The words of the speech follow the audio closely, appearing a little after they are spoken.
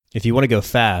If you want to go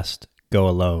fast, go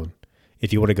alone.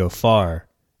 If you want to go far,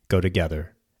 go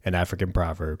together. An African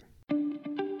proverb.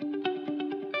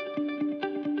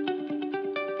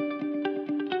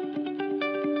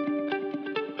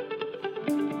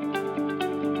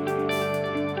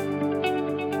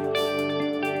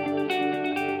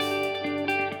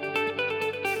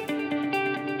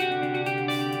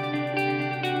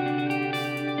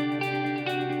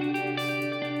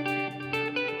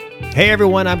 Hey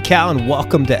everyone, I'm Cal, and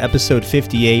welcome to episode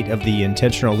 58 of the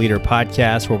Intentional Leader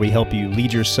Podcast, where we help you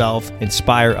lead yourself,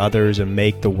 inspire others, and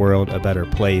make the world a better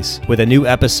place. With a new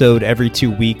episode every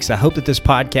 2 weeks, I hope that this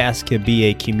podcast can be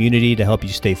a community to help you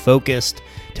stay focused,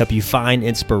 to help you find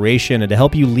inspiration, and to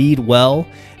help you lead well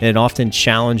in an often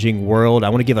challenging world. I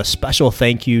want to give a special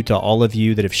thank you to all of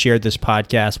you that have shared this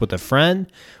podcast with a friend,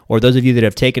 or those of you that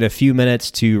have taken a few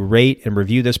minutes to rate and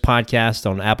review this podcast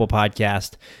on Apple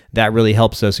Podcast. That really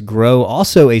helps us grow.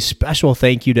 Also, a special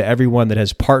thank you to everyone that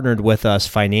has partnered with us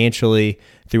financially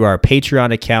through our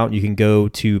Patreon account. You can go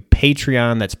to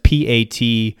Patreon, that's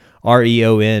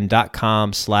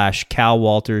patreon.com/Cal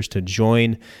Walters to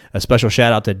join. A special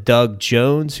shout out to Doug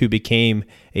Jones, who became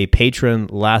a patron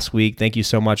last week. Thank you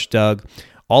so much, Doug.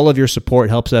 All of your support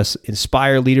helps us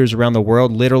inspire leaders around the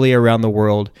world, literally around the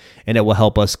world, and it will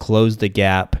help us close the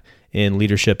gap in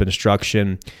leadership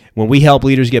instruction. When we help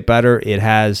leaders get better, it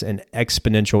has an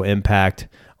exponential impact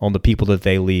on the people that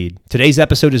they lead. Today's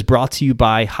episode is brought to you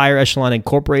by Higher Echelon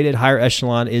Incorporated. Higher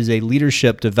Echelon is a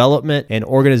leadership development and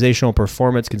organizational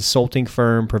performance consulting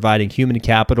firm providing human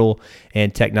capital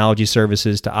and technology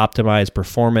services to optimize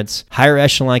performance. Higher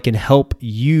Echelon can help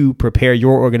you prepare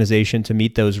your organization to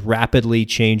meet those rapidly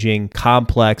changing,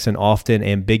 complex, and often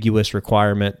ambiguous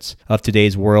requirements of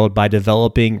today's world by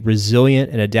developing resilient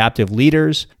and adaptive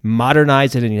leaders,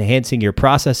 modernizing and enhancing your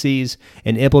processes,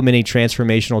 and implementing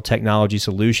transformational technology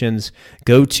solutions.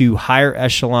 Go to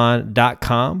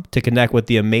higherechelon.com to connect with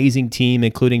the amazing team,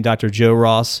 including Dr. Joe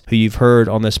Ross, who you've heard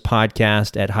on this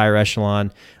podcast at Higher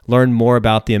Echelon. Learn more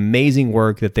about the amazing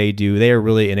work that they do. They are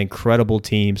really an incredible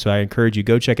team. So I encourage you,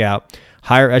 go check out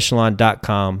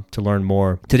higherechelon.com to learn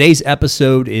more. Today's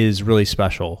episode is really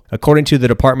special. According to the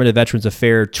Department of Veterans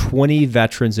Affairs, 20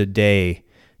 veterans a day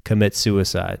commit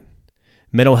suicide.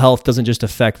 Mental health doesn't just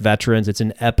affect veterans, it's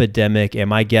an epidemic, and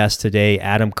my guest today,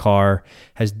 Adam Carr,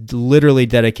 has literally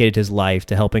dedicated his life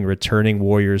to helping returning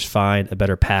warriors find a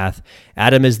better path.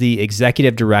 Adam is the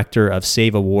executive director of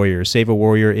Save a Warrior. Save a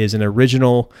Warrior is an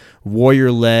original,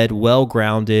 warrior-led,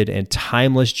 well-grounded, and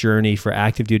timeless journey for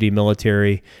active duty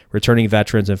military, returning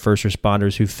veterans, and first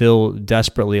responders who feel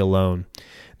desperately alone.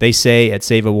 They say at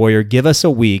Save a Warrior, give us a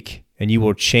week, and you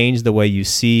will change the way you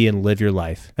see and live your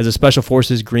life. As a Special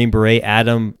Forces Green Beret,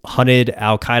 Adam hunted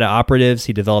al-Qaeda operatives.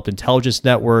 He developed intelligence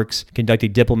networks,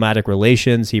 conducted diplomatic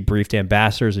relations. He briefed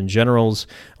ambassadors and generals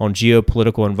on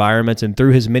geopolitical environments. And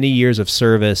through his many years of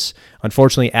service,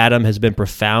 unfortunately, Adam has been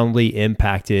profoundly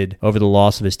impacted over the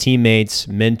loss of his teammates,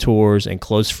 mentors, and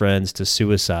close friends to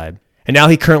suicide. And now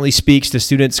he currently speaks to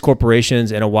students,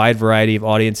 corporations, and a wide variety of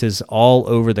audiences all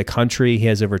over the country. He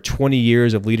has over 20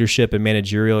 years of leadership and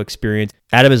managerial experience.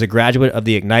 Adam is a graduate of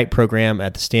the Ignite program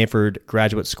at the Stanford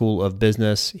Graduate School of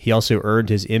Business. He also earned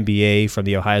his MBA from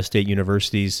the Ohio State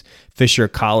University's Fisher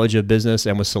College of Business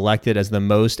and was selected as the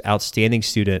most outstanding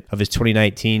student of his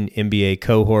 2019 MBA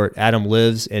cohort. Adam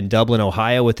lives in Dublin,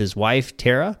 Ohio with his wife,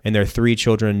 Tara, and their 3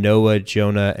 children, Noah,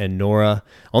 Jonah, and Nora.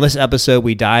 On this episode,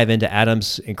 we dive into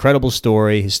Adam's incredible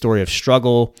story, his story of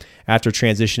struggle after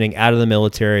transitioning out of the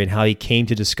military and how he came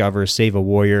to discover Save a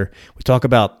Warrior. We talk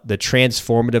about the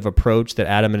transformative approach that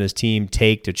Adam and his team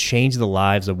take to change the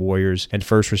lives of warriors and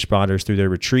first responders through their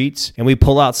retreats. And we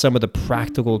pull out some of the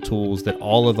practical tools that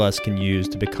all of us can use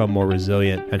to become more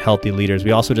resilient and healthy leaders.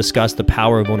 We also discuss the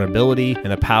power of vulnerability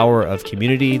and the power of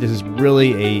community. This is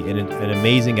really an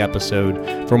amazing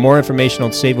episode. For more information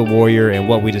on Save a Warrior and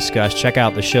what we discuss, check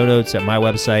out the show notes at my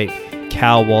website,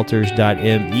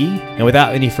 calwalters.me. And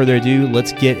without any further ado,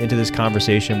 let's get into this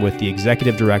conversation with the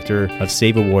executive director of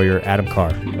Save a Warrior, Adam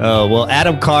Carr. Oh, well,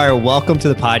 Adam Carr, welcome to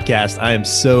the podcast. I am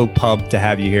so pumped to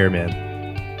have you here,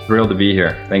 man. Thrilled to be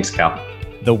here. Thanks, Cal.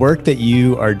 The work that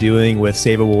you are doing with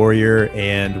Save a Warrior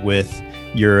and with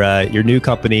your new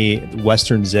company,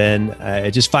 Western Zen,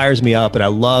 it just fires me up, and I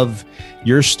love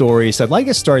your story. So I'd like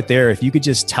to start there. If you could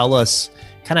just tell us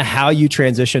kind of how you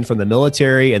transitioned from the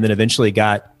military and then eventually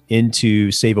got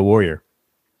into Save a Warrior.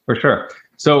 For sure.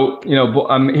 So,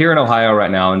 I'm here in Ohio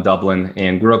right now in Dublin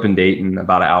and grew up in Dayton,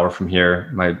 about an hour from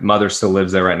here. My mother still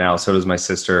lives there right now. So does my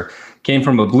sister. Came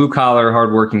from a blue collar,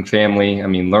 hardworking family.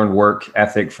 Learned work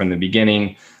ethic from the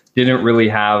beginning. Didn't really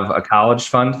have a college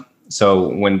fund. So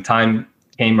when time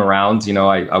came around.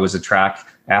 I was a track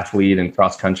athlete and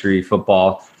cross country football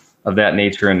of that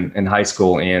nature in high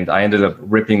school. And I ended up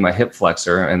ripping my hip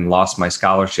flexor and lost my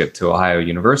scholarship to Ohio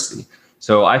University.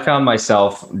 So I found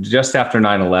myself just after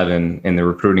 9/11 in the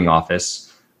recruiting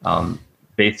office,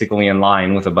 basically in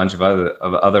line with a bunch of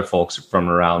other folks from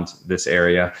around this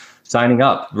area, signing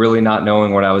up, really not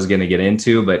knowing what I was going to get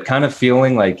into, but kind of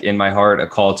feeling like in my heart a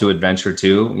call to adventure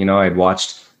too. I'd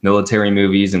watched military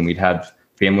movies and we'd had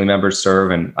family members serve,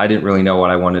 and I didn't really know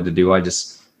what I wanted to do. I just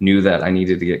knew that I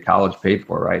needed to get college paid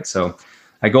for, right? So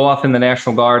I go off in the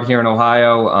National Guard here in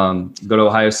Ohio, go to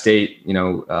Ohio State.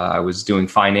 I was doing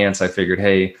finance. I figured,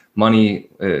 hey, money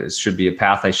should be a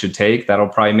path I should take.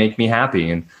 That'll probably make me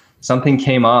happy. And something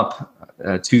came up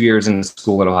 2 years in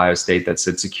school at Ohio State that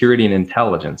said security and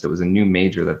intelligence. It was a new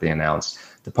major that they announced.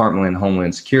 Department of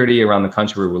Homeland Security around the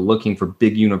country were looking for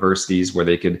big universities where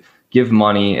they could give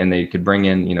money and they could bring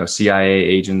in, CIA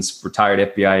agents, retired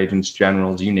FBI agents,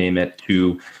 generals, you name it,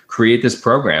 to create this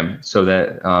program so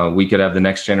that we could have the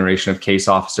next generation of case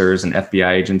officers and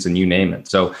FBI agents and you name it.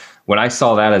 So when I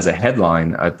saw that as a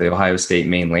headline at the Ohio State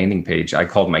main landing page, I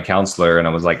called my counselor and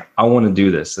I was like, I want to do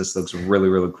this. This looks really,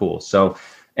 really cool. So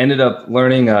ended up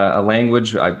learning a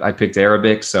language. I picked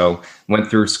Arabic, so went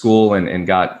through school and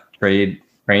got trained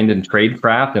in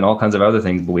tradecraft and all kinds of other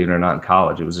things, believe it or not, in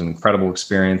college. It was an incredible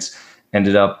experience.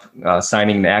 Ended up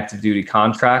signing an active duty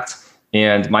contract.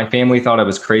 And my family thought I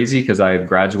was crazy because I had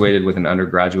graduated with an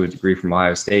undergraduate degree from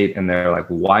Ohio State. And they're like,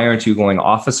 why aren't you going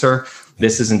officer?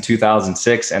 This is in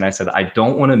 2006. And I said, I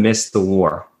don't want to miss the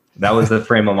war. That was the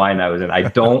frame of mind I was in. I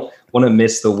don't want to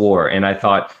miss the war. And I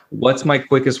thought, what's my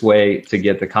quickest way to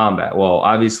get the combat? Well,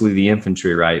 obviously the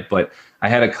infantry, right? But I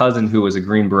had a cousin who was a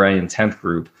Green Beret in 10th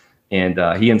Group. And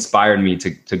he inspired me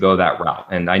to go that route.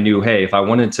 And I knew, hey, if I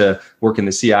wanted to work in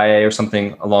the CIA or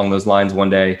something along those lines one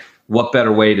day, what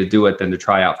better way to do it than to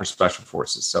try out for Special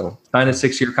Forces? So signed a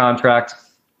 6-year contract,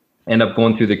 end up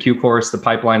going through the Q course, the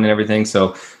pipeline and everything.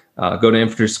 So go to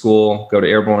infantry school, go to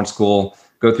airborne school,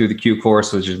 go through the Q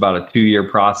course, which is about a 2-year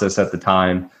process at the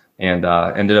time, and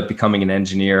ended up becoming an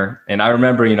engineer. And I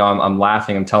remember, I'm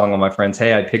laughing, I'm telling all my friends,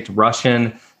 hey, I picked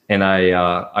Russian, and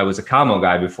I was a commo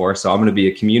guy before, so I'm going to be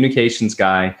a communications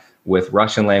guy with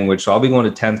Russian language. So I'll be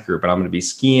going to 10th Group, and I'm going to be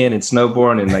skiing and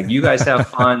snowboarding, and like you guys have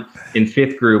fun in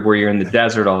 5th Group where you're in the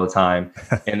desert all the time.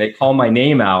 And they call my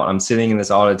name out. I'm sitting in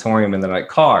this auditorium, and they're like,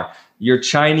 Carr, you're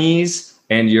Chinese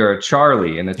and you're a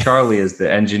Charlie. And a Charlie is the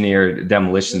engineer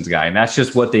demolitions guy, and that's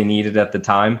just what they needed at the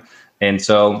time. And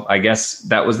so I guess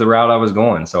that was the route I was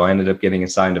going. So I ended up getting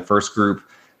assigned to 1st Group.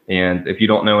 And if you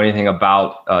don't know anything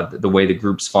about the way the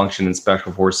groups function in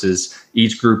Special Forces,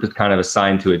 each group is kind of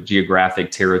assigned to a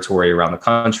geographic territory around the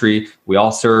country. We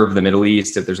all serve the Middle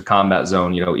East. If there's a combat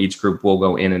zone, each group will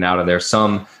go in and out of there.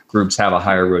 Some groups have a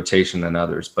higher rotation than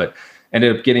others, but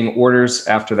ended up getting orders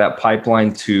after that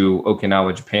pipeline to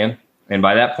Okinawa, Japan. And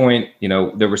by that point,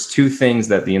 there was 2 things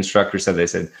that the instructor said. They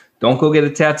said, don't go get a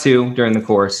tattoo during the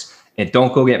course. And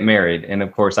don't go get married. And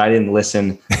of course, I didn't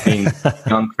listen, being a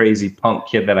young, crazy punk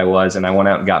kid that I was. And I went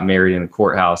out and got married in a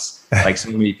courthouse like so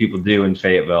many people do in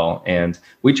Fayetteville. And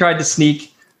we tried to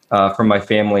sneak from my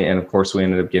family. And of course, we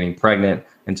ended up getting pregnant.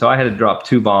 And so I had to drop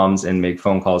 2 bombs and make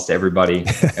phone calls to everybody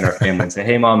in our family and say,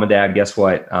 hey, mom and dad, guess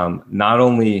what? Not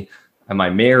only am I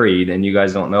married and you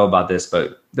guys don't know about this,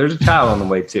 but there's a child on the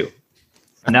way too.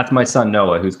 And that's my son,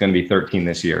 Noah, who's going to be 13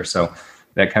 this year. So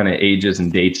that kind of ages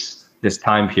and dates this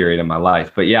time period in my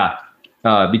life. But yeah,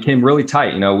 became really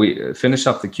tight. We finished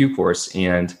up the Q course,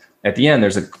 and at the end,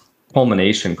 there's a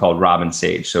culmination called Robin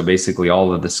Sage. So basically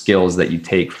all of the skills that you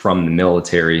take from the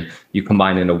military, you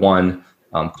combine into one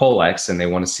Colex, and they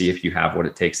want to see if you have what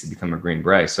it takes to become a Green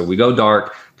Beret. So we go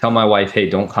dark, tell my wife, hey,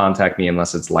 don't contact me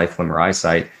unless it's life, limb, or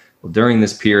eyesight. Well, during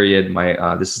this period,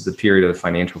 this is the period of the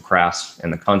financial crash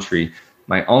in the country.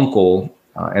 My uncle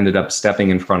ended up stepping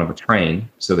in front of a train.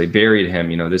 So they buried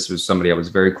him. This was somebody I was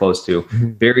very close to.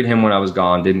 Buried him when I was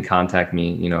gone, didn't contact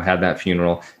me, had that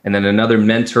funeral. And then another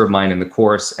mentor of mine in the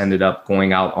course ended up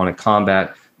going out on a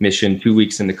combat mission 2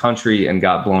 weeks in the country and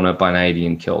got blown up by an IED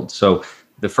and killed. So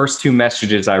the first 2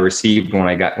 messages I received when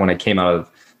I came out of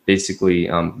basically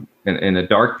in a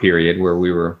dark period where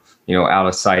we were, out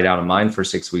of sight, out of mind for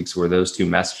 6 weeks were those 2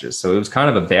 messages. So it was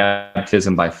kind of a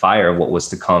baptism by fire of what was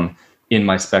to come in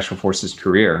my Special Forces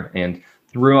career. And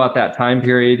throughout that time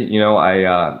period,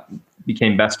 I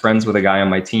became best friends with a guy on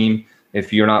my team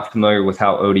If you're not familiar with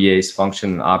how ODAs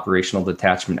function in Operational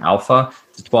Detachment Alpha,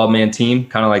 it's a 12-man team,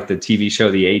 kind of like the TV show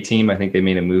The A-Team. I think they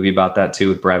made a movie about that too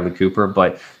with Bradley Cooper.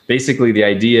 But basically the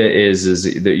idea is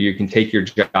that you can take your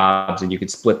jobs and you can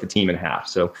split the team in half.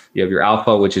 So you have your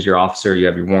Alpha, which is your officer, you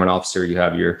have your warrant officer, you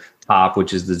have your Top,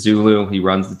 which is the Zulu, he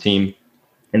runs the team.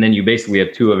 And then you basically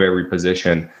have two of every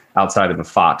position outside of the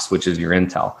Fox, which is your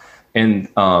intel. And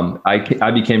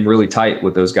I became really tight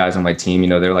with those guys on my team.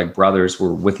 They're like brothers.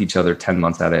 We're with each other 10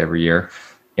 months out of every year.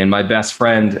 And my best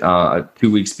friend,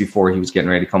 2 weeks before he was getting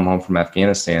ready to come home from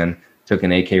Afghanistan, took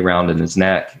an AK round in his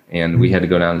neck, and we had to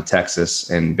go down to Texas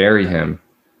and bury him.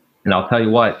 And I'll tell you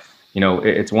what,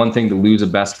 it's one thing to lose a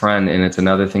best friend, and it's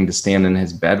another thing to stand in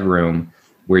his bedroom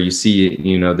where you see,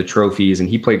 the trophies. And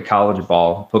he played college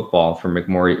football for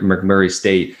McMurray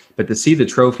State. But to see the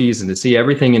trophies and to see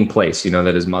everything in place,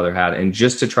 that his mother had, and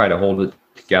just to try to hold it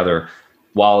together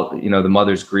while, the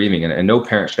mother's grieving, and no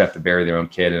parent should have to bury their own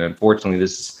kid. And unfortunately,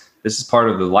 this is part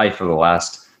of the life of the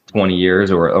last 20 years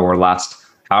or last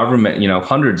however many,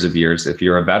 hundreds of years. If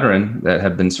you're a veteran that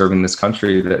have been serving this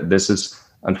country, that this is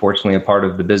unfortunately a part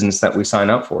of the business that we sign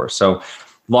up for. So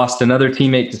lost another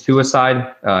teammate to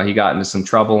suicide. He got into some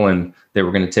trouble, and they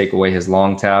were going to take away his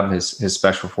long tab, his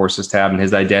special forces tab, and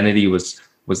his identity was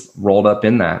rolled up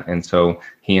in that. And so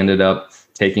he ended up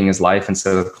taking his life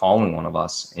instead of calling one of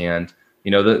us. And,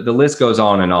 the list goes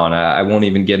on and on. I won't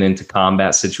even get into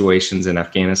combat situations in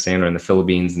Afghanistan or in the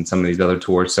Philippines and some of these other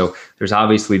tours. So there's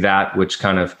obviously that, which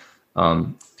kind of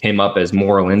came up as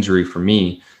moral injury for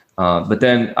me. But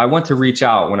then I went to reach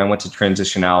out when I went to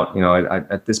transition out.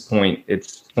 At this point,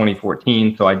 it's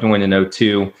 2014. So I joined in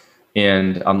 2002.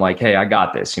 And I'm like, hey, I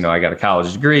got this. I got a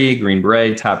college degree, Green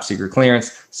Beret, top secret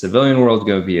clearance. Civilian world is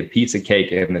going to be a piece of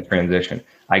cake in the transition.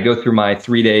 I go through my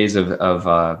 3 days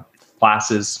of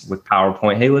classes with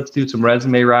PowerPoint. Hey, let's do some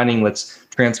resume writing. Let's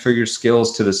transfer your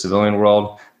skills to the civilian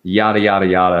world, yada, yada,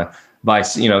 yada, by,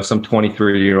 some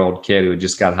 23-year-old kid who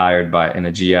just got hired in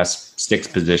a GS 6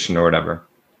 position or whatever.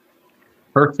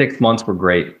 First 6 months were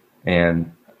great.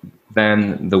 And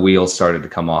then the wheels started to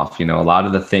come off. A lot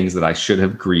of the things that I should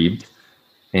have grieved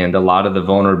and a lot of the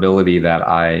vulnerability that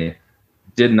I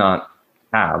did not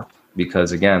have,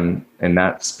 because again, in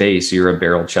that space, you're a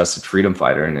barrel-chested freedom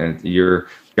fighter, and your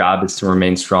job is to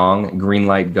remain strong, green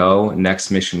light, go,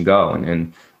 next mission, go.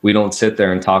 And we don't sit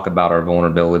there and talk about our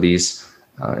vulnerabilities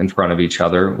in front of each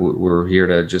other. We're here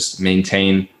to just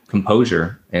maintain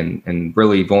composure, and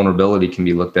really vulnerability can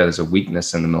be looked at as a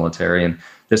weakness in the military. And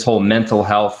this whole mental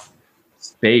health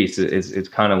space is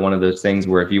kind of one of those things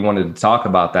where if you wanted to talk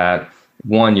about that,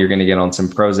 one, you're going to get on some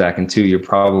Prozac, and two, you're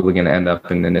probably going to end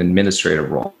up in an administrative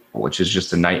role, which is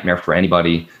just a nightmare for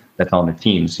anybody that's on the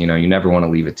teams. You never want to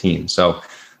leave a team. So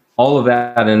all of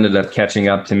that ended up catching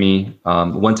up to me.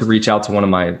 Went to reach out to one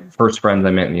of my first friends I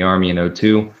met in the Army in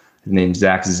 2002. His name's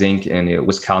Zach Zink, and a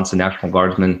Wisconsin National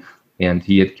Guardsman, and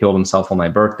he had killed himself on my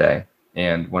birthday.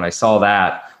 And when I saw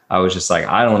that, I was just like,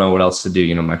 I don't know what else to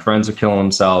do. My friends are killing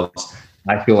themselves.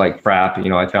 I feel like crap.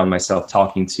 I found myself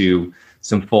talking to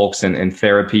some folks in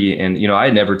therapy, and I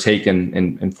had never taken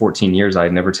in 14 years. I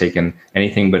had never taken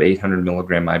anything but 800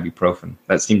 milligram ibuprofen.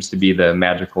 That seems to be the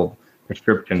magical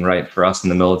prescription, right, for us in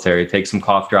the military. Take some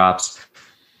cough drops,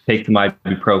 take some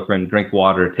ibuprofen, drink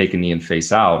water, take a knee, and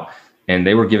face out. And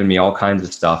they were giving me all kinds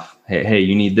of stuff. Hey,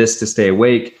 you need this to stay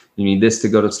awake. You need this to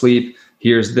go to sleep.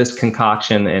 Here's this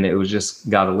concoction, and it was just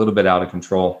got a little bit out of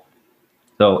control.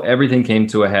 So everything came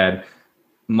to a head.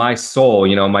 My soul,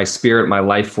 my spirit, my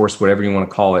life force, whatever you want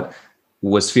to call it,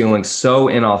 was feeling so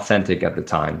inauthentic at the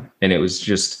time. And it was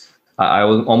just, I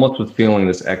was feeling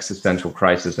this existential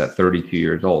crisis at 32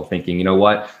 years old, thinking, you know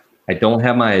what? I don't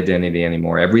have my identity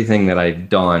anymore. Everything that I've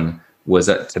done was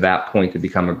to that point to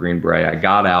become a Green Beret. I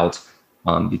got out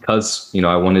because,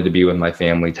 I wanted to be with my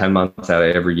family. 10 months out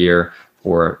of every year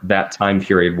for that time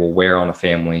period will wear on a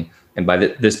family. And by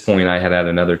this point, I had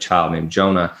another child named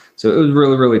Jonah. So it was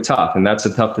really, really tough. And that's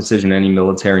a tough decision any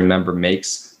military member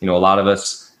makes. A lot of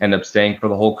us end up staying for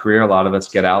the whole career. A lot of us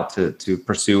get out to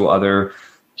pursue other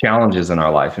challenges in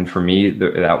our life. And for me,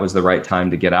 that was the right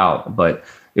time to get out. But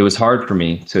it was hard for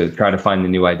me to try to find a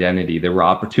new identity. There were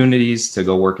opportunities to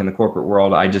go work in the corporate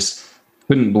world. I just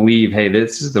couldn't believe, hey,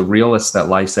 this is the realest that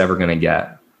life's ever going to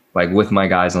get. Like with my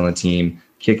guys on the team,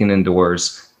 kicking in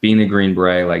doors, being a Green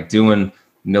Beret, like doing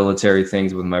military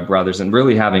things with my brothers, and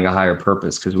really having a higher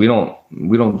purpose, because we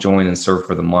don't join and serve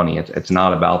for the money. It's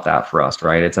not about that for us,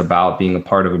 right? It's about being a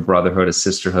part of a brotherhood, a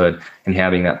sisterhood, and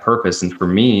having that purpose. And for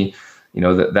me,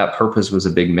 that purpose was a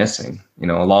big missing,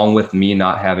 along with me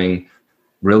not having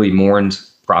really mourned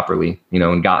properly,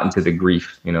 and got into the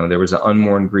grief. There was an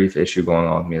unmourned grief issue going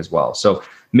on with me as well. So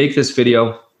make this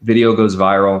video goes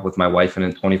viral with my wife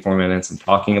in 24 minutes and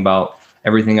talking about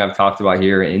everything I've talked about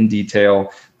here in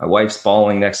detail. My wife's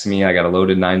bawling next to me. I got a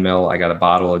loaded 9mm. I got a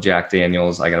bottle of Jack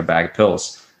Daniels. I got a bag of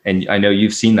pills. And I know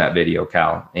you've seen that video,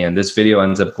 Cal. And this video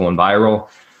ends up going viral.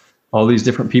 All these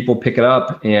different people pick it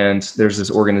up. And there's this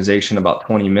organization about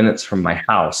 20 minutes from my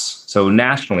house. So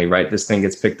nationally, right, this thing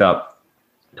gets picked up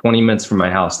 20 minutes from my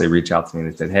house. They reach out to me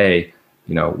and they said, hey,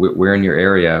 we're in your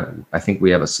area. I think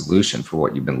we have a solution for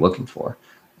what you've been looking for.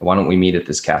 Why don't we meet at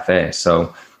this cafe?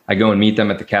 So I go and meet them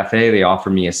at the cafe. They offer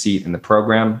me a seat in the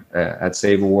program at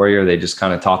Save a Warrior. They just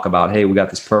kind of talk about, hey, we got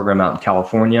this program out in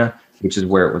California, which is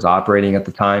where it was operating at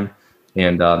the time.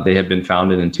 And they had been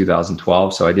founded in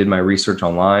 2012. So I did my research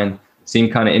online.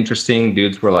 Seemed kind of interesting.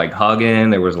 Dudes were like hugging.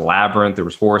 There was a labyrinth. There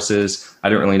was horses. I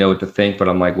didn't really know what to think, but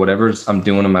I'm like, whatever I'm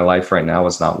doing in my life right now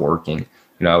is not working.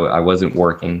 I wasn't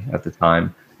working at the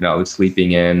time. I was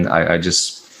sleeping in. I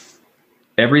just,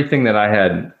 everything that I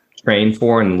had trained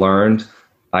for and learned,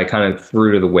 I kind of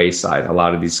threw to the wayside, a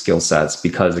lot of these skill sets,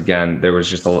 because again, there was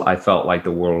just, I felt like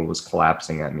the world was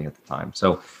collapsing at me at the time.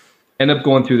 So end up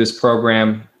going through this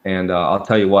program, and I'll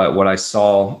tell you what I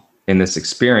saw in this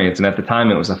experience. And at the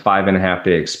time it was a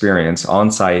 5.5-day experience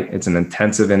on site. It's an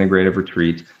intensive integrative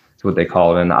retreat. It's what they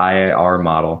call it, an IIR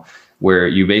model, where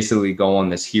you basically go on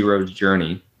this hero's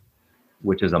journey,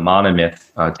 which is a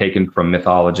monomyth taken from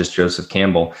mythologist Joseph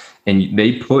Campbell. And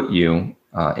they put you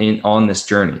on this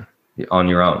journey on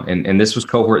your own. And this was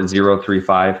cohort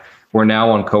 035. We're now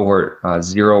on cohort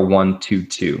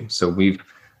 0122. So we've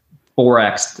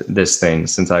 4x'd this thing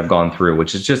since I've gone through,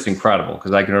 which is just incredible,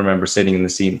 because I can remember sitting in the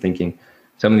seat and thinking,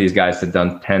 some of these guys had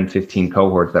done 10, 15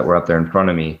 cohorts that were up there in front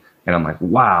of me. And I'm like,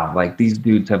 wow, like these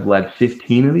dudes have led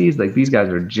 15 of these. Like these guys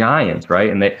are giants, right?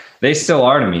 And they still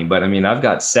are to me. But I mean, I've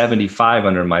got 75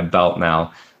 under my belt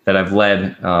now that I've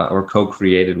led or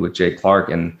co-created with Jay Clark.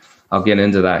 And I'll get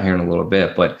into that here in a little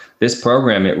bit. But this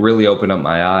program, it really opened up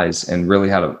my eyes and really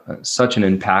had such an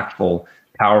impactful,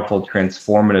 powerful,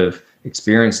 transformative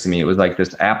experience to me. It was like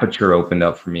this aperture opened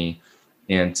up for me.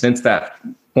 And since that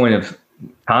point of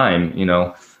time,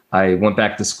 I went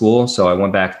back to school. So I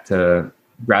went back to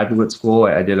graduate school.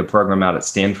 I did a program out at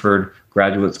Stanford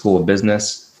Graduate School of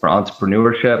Business for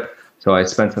entrepreneurship. So I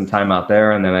spent some time out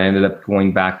there, and then I ended up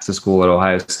going back to school at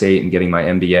Ohio State and getting my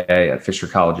MBA at Fisher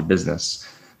College of Business.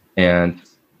 And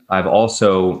I've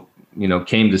also,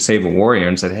 came to Save a Warrior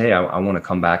and said, hey, I want to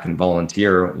come back and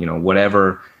volunteer,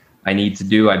 whatever I need to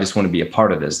do. I just want to be a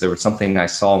part of this. There was something I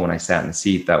saw when I sat in the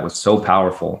seat that was so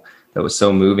powerful, that was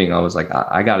so moving. I was like,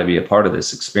 I got to be a part of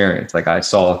this experience. Like I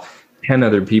saw 10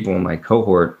 other people in my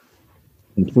cohort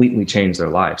completely change their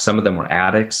lives. Some of them were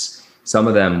addicts. Some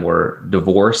of them were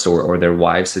divorced or their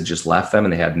wives had just left them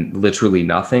and they had literally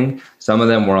nothing. Some of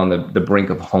them were on the brink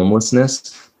of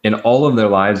homelessness, and all of their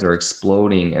lives are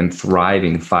exploding and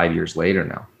thriving 5 years later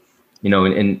now.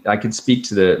 And I could speak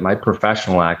to my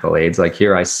professional accolades. Like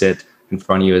here I sit in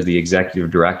front of you as the executive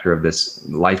director of this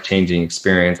life-changing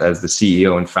experience, as the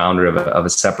CEO and founder of a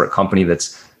separate company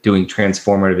that's doing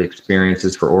transformative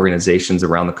experiences for organizations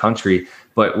around the country.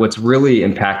 But what's really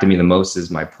impacted me the most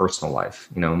is my personal life,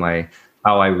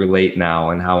 how I relate now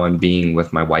and how I'm being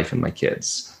with my wife and my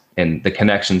kids, and the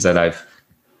connections that I've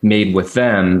made with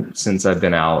them since I've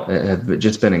been out have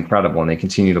just been incredible, and they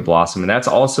continue to blossom. And that's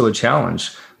also a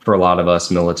challenge for a lot of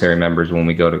us military members when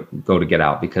we go to get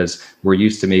out, because we're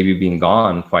used to maybe being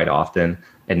gone quite often.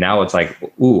 And now it's like,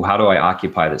 ooh, how do I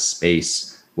occupy this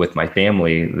space with my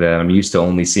family that I'm used to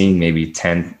only seeing maybe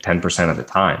 10% of the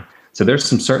time? So there's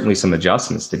certainly some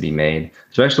adjustments to be made,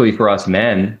 especially for us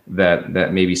men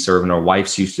that maybe serve, and our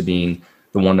wife's used to being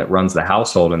the one that runs the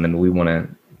household. And then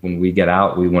when we get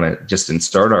out, we want to just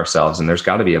insert ourselves. And there's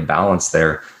got to be a balance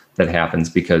there that happens,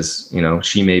 because,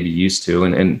 she may be used to,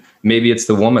 and maybe it's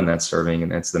the woman that's serving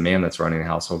and it's the man that's running the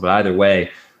household. But either way,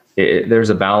 there's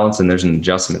a balance and there's an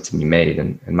adjustment to be made.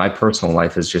 And my personal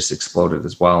life has just exploded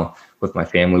as well with my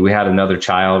family. We had another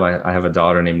child. I have a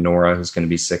daughter named Nora who's going to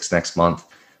be 6 next month.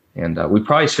 And we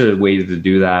probably should have waited to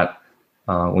do that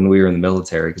when we were in the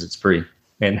military, because it's free.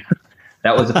 And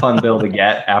that was a fun bill to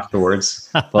get afterwards.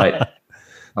 But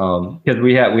because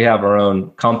we have our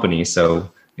own company. So,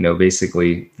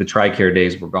 basically the TRICARE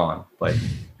days were gone. But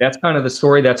that's kind of the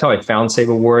story. That's how I found Save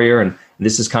a Warrior. And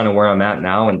this is kind of where I'm at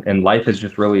now. And life has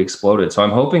just really exploded. So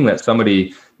I'm hoping that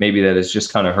somebody maybe that has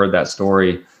just kind of heard that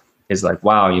story is like,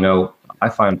 wow, I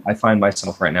find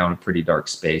myself right now in a pretty dark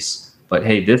space. But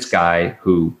hey, this guy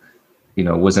who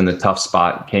was in a tough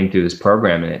spot, came through this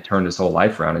program, and it turned his whole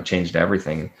life around. It changed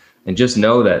everything. And just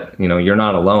know that, you're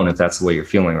not alone if that's the way you're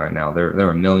feeling right now. There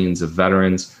are millions of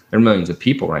veterans, there are millions of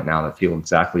people right now that feel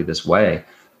exactly this way.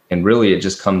 And really, it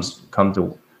just comes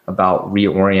to about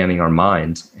reorienting our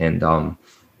minds. And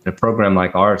a program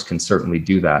like ours can certainly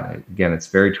do that. Again, it's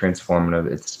very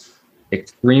transformative. It's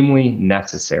extremely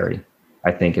necessary,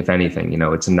 I think, if anything.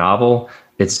 It's novel,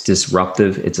 it's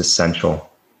disruptive, it's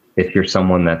essential if you're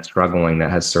someone that's struggling,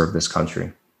 that has served this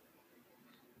country.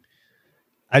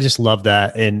 I just love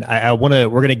that. And we're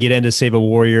going to get into Save a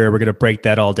Warrior. We're going to break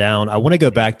that all down. I want to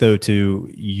go back though to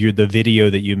the video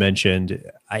that you mentioned.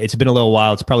 It's been a little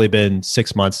while. It's probably been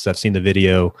 6 months since I've seen the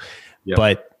video, yep.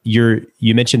 But you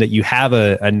mentioned that you have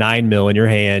a 9 mil in your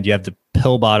hand. You have the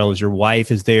pill bottles. Your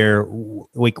wife is there.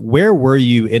 Like, where were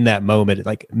you in that moment?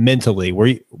 Like mentally,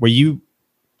 were you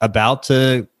about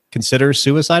to consider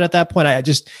suicide at that point? I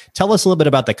just tell us a little bit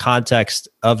about the context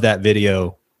of that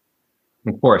video.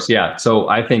 Of course. Yeah. So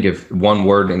I think if one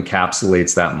word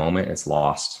encapsulates that moment, it's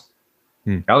lost.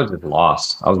 I was just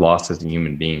lost. I was lost as a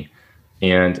human being.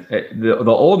 And the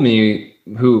old me,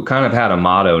 who kind of had a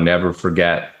motto, never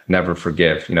forget, never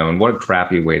forgive, and what a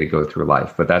crappy way to go through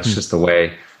life. But that's just the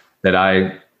way that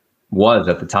I was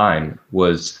at the time.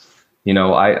 Was,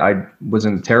 I was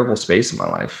in a terrible space in my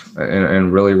life,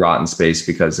 and really rotten space,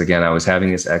 because again, I was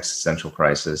having this existential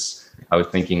crisis. I was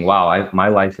thinking, wow, my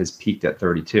life has peaked at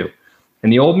 32.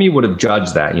 And the old me would have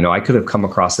judged that. I could have come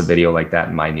across a video like that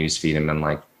in my newsfeed and been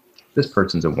like, this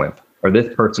person's a wimp, or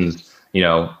this person's,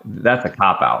 that's a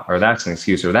cop out, or that's an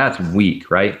excuse, or that's weak,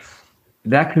 right?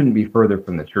 That couldn't be further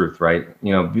from the truth, right?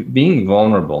 Being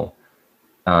vulnerable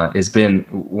has been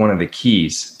one of the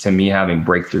keys to me having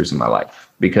breakthroughs in my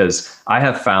life, because I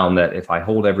have found that if I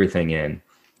hold everything in,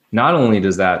 not only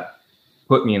does that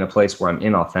put me in a place where I'm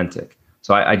inauthentic,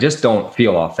 so I just don't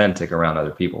feel authentic around other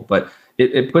people, but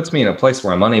it puts me in a place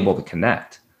where I'm unable to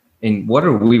connect. And what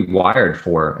are we wired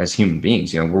for as human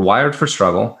beings? We're wired for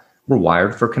struggle. We're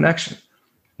wired for connection.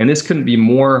 And this couldn't be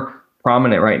more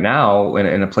prominent right now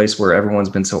in a place where everyone's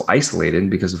been so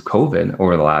isolated because of COVID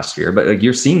over the last year. But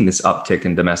you're seeing this uptick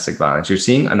in domestic violence. You're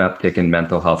seeing an uptick in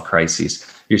mental health crises.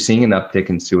 You're seeing an uptick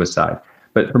in suicide.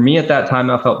 But for me at that time,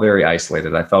 I felt very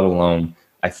isolated. I felt alone.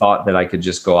 I thought that I could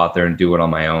just go out there and do it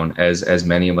on my own, as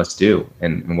many of us do.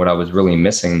 And what I was really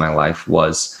missing in my life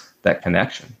was that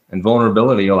connection. And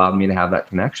vulnerability allowed me to have that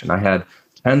connection. I had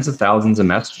tens of thousands of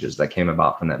messages that came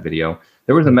about from that video.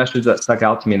 There was a message that stuck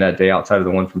out to me that day outside of the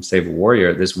one from Save a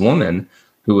Warrior. This woman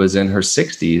who was in her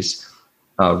 60s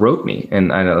wrote me.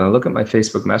 And I look at my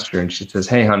Facebook Messenger and she says,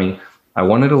 "Hey, honey, I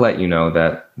wanted to let you know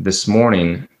that this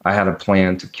morning I had a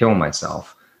plan to kill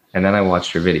myself. And then I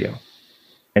watched your video."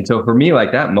 And so for me,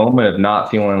 like that moment of not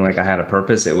feeling like I had a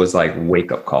purpose, it was like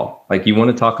wake up call. Like, you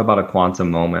want to talk about a quantum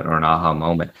moment or an aha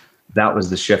moment. That was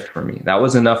the shift for me. That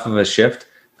was enough of a shift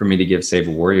for me to give Save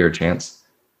a Warrior a chance.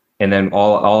 And then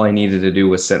all I needed to do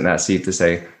was sit in that seat to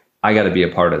say, I got to be a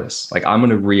part of this. Like, I'm going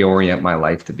to reorient my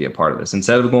life to be a part of this.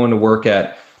 Instead of going to work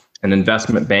at an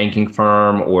investment banking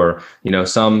firm or,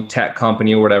 some tech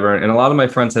company or whatever. And a lot of my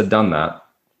friends had done that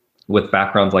with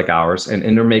backgrounds like ours, and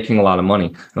they're making a lot of money.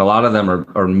 And a lot of them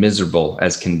are miserable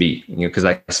as can be, because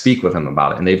I speak with them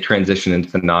about it, and they've transitioned into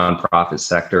the nonprofit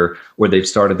sector where they've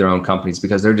started their own companies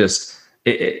because they're just,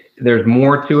 there's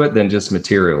more to it than just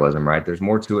materialism, right? There's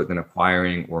more to it than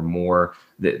acquiring or more.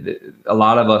 A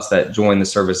lot of us that join the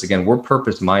service, again, we're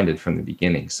purpose-minded from the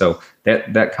beginning. So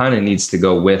that kind of needs to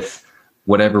go with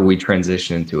whatever we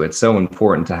transition into. It's so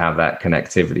important to have that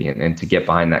connectivity and to get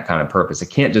behind that kind of purpose. It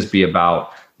can't just be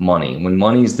about money. When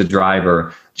money's the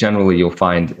driver, generally you'll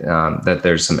find that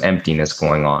there's some emptiness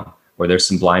going on, or there's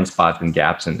some blind spots and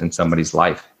gaps in somebody's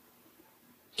life.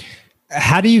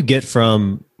 How do you get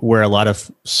from where a lot of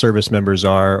service members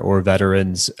are, or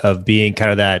veterans, of being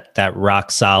kind of that rock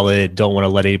solid, don't want to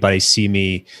let anybody see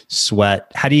me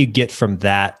sweat? How do you get from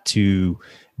that to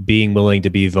being willing to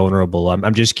be vulnerable?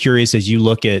 I'm just curious, as you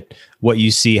look at what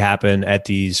you see happen at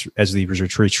these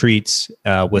retreats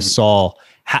with Saul,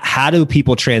 how do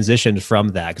people transition from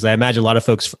that? Because I imagine a lot of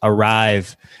folks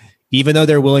arrive, even though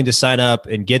they're willing to sign up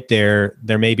and get there,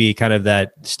 there may be kind of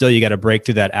that, still you got to break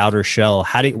through that outer shell.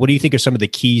 What do you think are some of the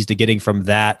keys to getting from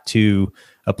that to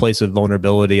a place of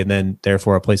vulnerability, and then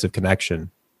therefore a place of connection?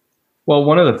 Well,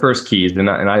 one of the first keys,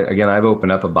 I've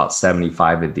opened up about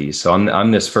 75 of these. So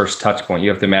I'm this first touch point. You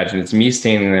have to imagine it's me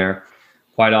standing there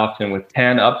quite often with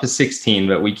 10 up to 16,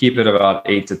 but we keep it about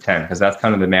 8 to 10, because that's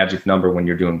kind of the magic number when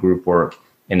you're doing group work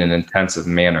in an intensive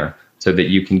manner, so that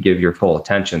you can give your full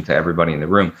attention to everybody in the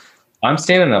room. I'm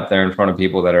standing up there in front of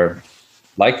people that are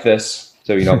like this,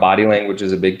 So, body language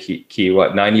is a big key.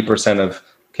 What 90% of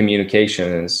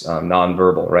communication is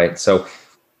nonverbal, right? So,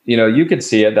 you could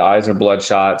see it. The eyes are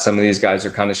bloodshot. Some of these guys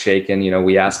are kind of shaken.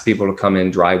 We ask people to come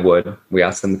in dry wood. We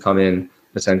ask them to come in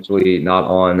essentially not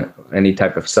on any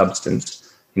type of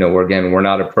substance. We're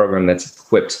not a program that's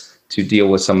equipped to deal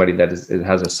with somebody that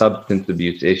has a substance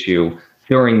abuse issue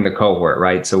during the cohort,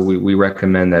 right? So we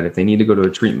recommend that if they need to go to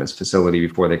a treatment facility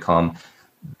before they come,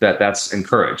 that's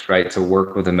encouraged, right? To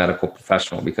work with a medical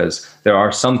professional, because there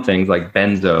are some things like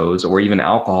benzos or even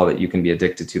alcohol that you can be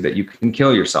addicted to that you can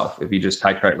kill yourself if you just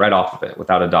titrate right off of it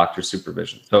without a doctor's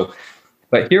supervision. So,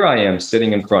 but here I am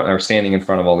standing in front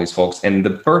of all these folks. And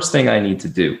the first thing I need to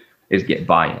do is get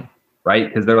buy-in, right?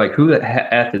 Because they're like, who the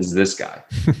F is this guy?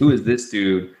 Who is this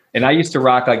dude? And I used to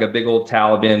rock like a big old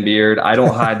Taliban beard. I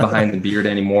don't hide behind the beard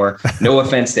anymore. No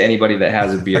offense to anybody that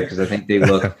has a beard, because I think they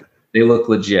look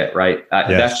legit, right? Yes.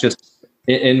 That's just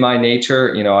in my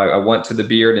nature. I went to the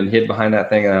beard and hid behind that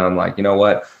thing. And I'm like, you know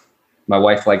what? My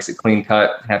wife likes it clean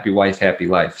cut. Happy wife, happy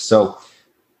life. So,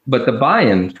 but the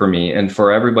buy-in for me and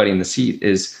for everybody in the seat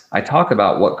is I talk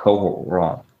about what cohort we're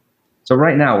on. So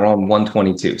right now we're on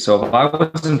 122. So if I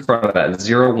was in front of that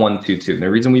 0122, and the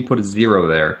reason we put a 0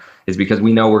 there is because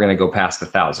we know we're going to go past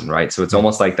 1,000, right? So it's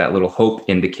almost like that little hope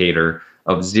indicator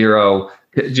of 0.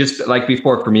 Just like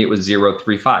before, for me, it was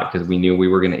 035 because we knew we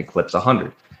were going to eclipse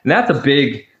 100. And that's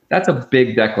a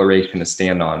big declaration to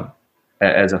stand on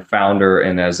as a founder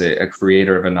and as a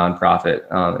creator of a nonprofit.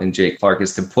 And Jake Clark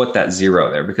is to put that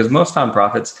 0 there, because most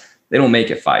nonprofits, they don't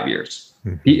make it 5 years.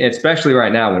 Mm-hmm. Especially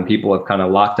right now when people have kind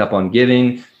of locked up on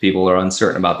giving, people are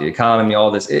uncertain about the economy,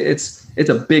 all this. It's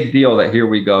a big deal that here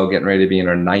we go, getting ready to be in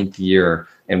our 9th year,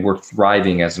 and we're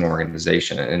thriving as an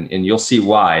organization. And you'll see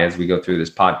why as we go through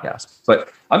this podcast.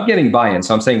 But I'm getting buy-in.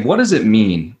 So I'm saying, what does it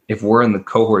mean if we're in the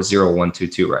cohort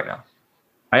 0122 right now?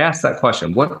 I asked that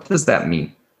question. What does that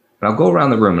mean? And I'll go around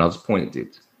the room and I'll just point at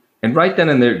dudes. And right then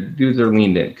and there, dudes are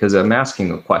leaned in because I'm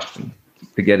asking a question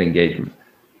to get engagement.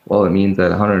 Well, it means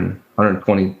that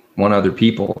 121 other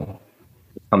people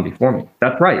come before me.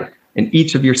 That's right. In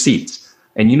each of your seats.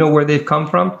 And you know where they've come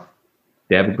from?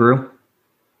 Deb Grew,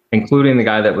 including the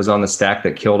guy that was on the stack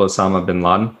that killed Osama bin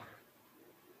Laden,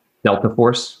 Delta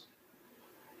Force,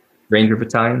 Ranger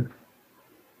Battalion,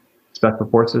 Special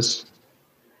Forces,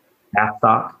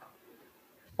 AFSOC,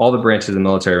 all the branches of the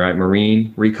military, right?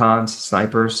 Marine, recons,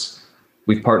 snipers.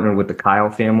 We've partnered with the Kyle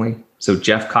family. So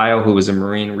Jeff Kyle, who was a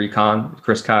Marine recon,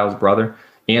 Chris Kyle's brother,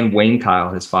 and Wayne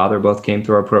Kyle, his father, both came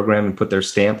through our program and put their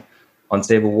stamp on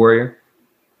Save a Warrior.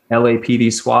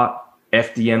 LAPD SWAT,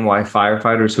 FDNY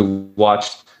firefighters who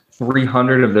watched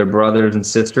 300 of their brothers and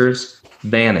sisters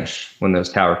vanish when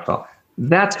those towers fell.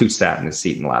 That's who sat in the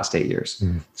seat in the last 8 years.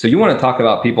 Mm-hmm. So you want to talk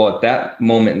about people at that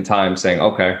moment in time saying,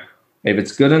 okay, if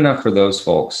it's good enough for those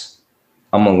folks,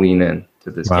 I'm going to lean in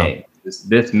to this game.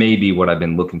 This may be what I've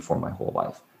been looking for my whole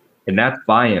life. And that's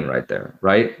buy-in right there,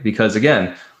 right? Because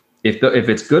again, if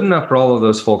it's good enough for all of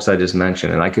those folks I just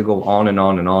mentioned, and I could go on and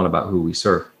on and on about who we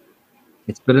serve,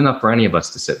 it's good enough for any of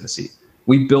us to sit in the seat.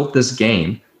 We built this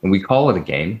game, and we call it a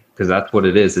game because that's what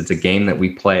it is. It's a game that we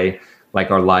play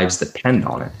like our lives depend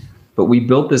on it. But we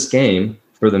built this game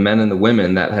for the men and the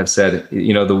women that have said,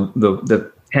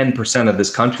 the 10% of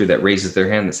this country that raises their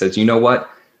hand that says, you know what?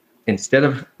 Instead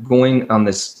of going on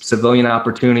this civilian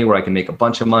opportunity where I can make a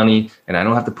bunch of money and I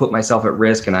don't have to put myself at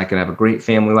risk and I can have a great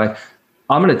family life,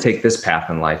 I'm going to take this path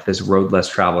in life, this road less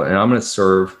traveled, and I'm going to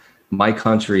serve my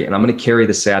country, and I'm going to carry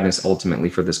the sadness ultimately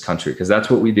for this country, because that's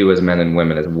what we do as men and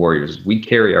women, as warriors. We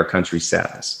carry our country's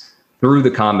sadness through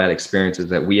the combat experiences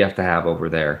that we have to have over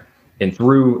there, and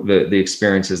through the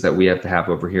experiences that we have to have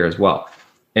over here as well.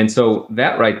 And so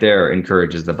that right there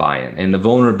encourages the buy-in, and the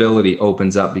vulnerability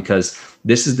opens up, because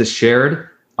this is the shared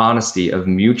honesty of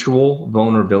mutual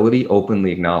vulnerability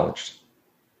openly acknowledged.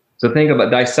 So think about,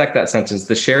 dissect that sentence,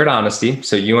 the shared honesty.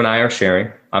 So you and I are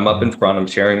sharing, I'm up in front, I'm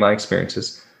sharing my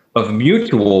experiences of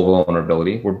mutual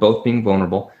vulnerability. We're both being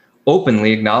vulnerable,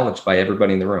 openly acknowledged by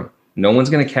everybody in the room. No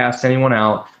one's going to cast anyone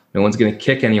out. No one's going to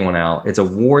kick anyone out. It's a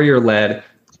warrior-led,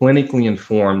 clinically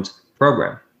informed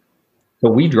program. So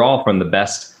we draw from the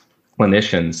best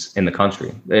clinicians in the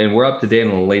country, and we're up to date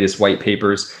on the latest white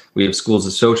papers. We have schools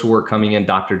of social work coming in.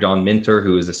 Dr. John Minter,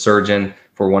 who is a surgeon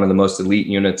for one of the most elite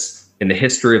units in the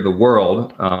history of the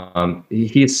world.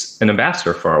 He's an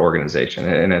ambassador for our organization,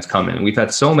 and it's come in. We've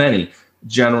had so many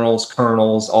generals,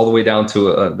 colonels, all the way down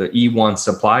to the E1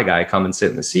 supply guy come and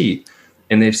sit in the seat,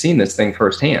 and they've seen this thing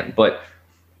firsthand. But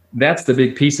that's the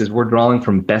big piece, is we're drawing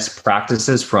from best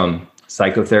practices from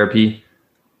psychotherapy,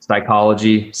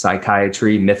 psychology,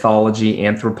 psychiatry, mythology,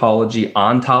 anthropology,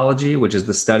 ontology, which is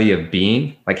the study of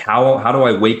being. Like how do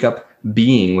I wake up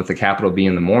being with a capital B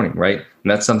in the morning, right?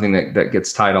 And that's something that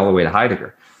gets tied all the way to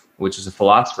Heidegger, which is a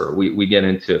philosopher. We get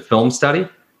into film study,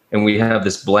 and we have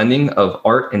this blending of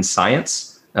art and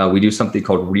science. We do something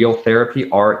called reel therapy,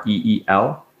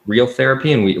 REEL, reel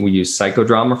therapy, and we use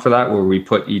psychodrama for that, where we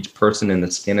put each person in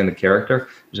the skin and the character.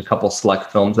 There's a couple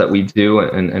select films that we do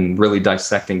and really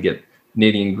dissect and get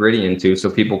nitty and gritty into, so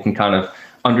people can kind of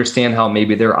understand how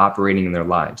maybe they're operating in their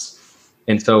lives.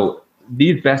 And so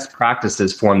these best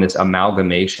practices form this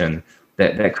amalgamation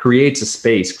that creates a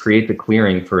space, create the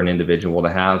clearing for an individual to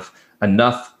have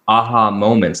enough aha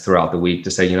moments throughout the week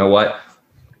to say, you know what,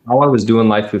 how I was doing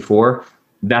life before,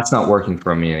 that's not working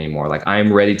for me anymore. Like,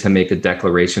 I'm ready to make a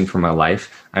declaration for my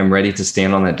life. I'm ready to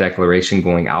stand on that declaration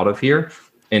going out of here.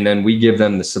 And then we give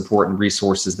them the support and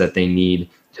resources that they need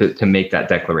to make that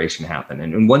declaration happen.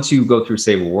 And once you go through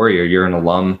Save a Warrior, you're an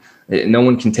alum. No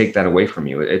one can take that away from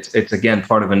you. It's again,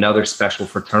 part of another special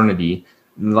fraternity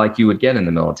like you would get in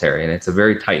the military. And it's a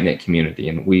very tight-knit community.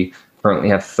 And we currently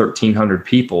have 1,300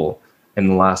 people in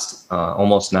the last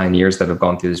almost 9 years that have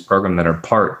gone through this program that are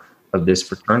part of this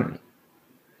fraternity.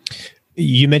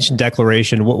 You mentioned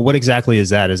declaration. What exactly is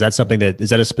that? Is that something is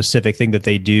that a specific thing that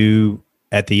they do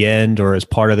at the end or as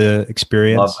part of the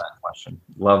experience?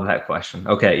 Love that question.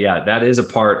 Okay. Yeah, that is a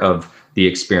part of the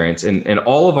experience. And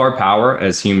all of our power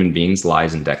as human beings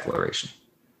lies in declaration.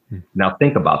 Now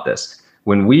think about this.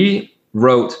 When we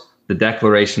wrote the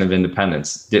Declaration of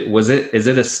Independence, is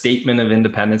it a statement of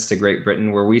independence to Great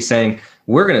Britain? Were we saying,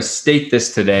 we're going to state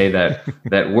this today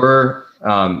that we're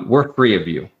free of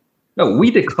you? No,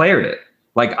 we declared it.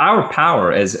 Like, our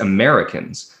power as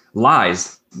Americans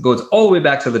goes all the way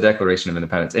back to the Declaration of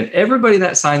Independence. And everybody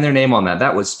that signed their name on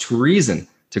that was treason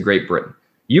to Great Britain.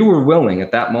 You were willing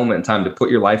at that moment in time to put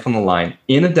your life on the line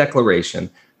in a declaration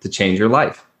to change your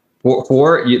life for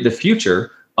the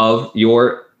future of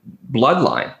your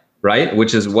bloodline, right?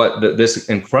 Which is what this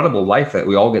incredible life that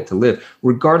we all get to live,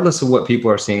 regardless of what people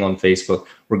are seeing on Facebook,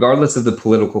 regardless of the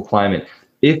political climate.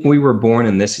 If we were born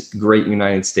in this great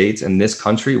United States and this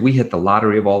country, we hit the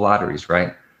lottery of all lotteries,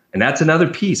 right? And that's another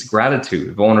piece: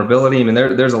 gratitude, vulnerability. I mean,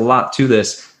 there's a lot to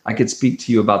this. I could speak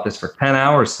to you about this for 10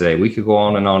 hours today. We could go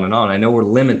on and on and on. I know we're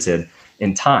limited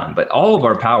in time, but all of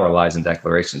our power lies in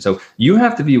declaration. So you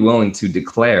have to be willing to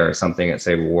declare something at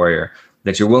Save a Warrior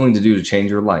that you're willing to do to change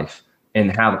your life,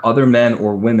 and have other men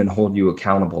or women hold you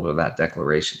accountable to that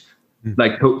declaration.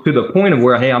 Like to the point of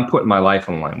where, hey, I'm putting my life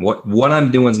on the line. What I'm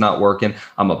doing is not working.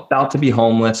 I'm about to be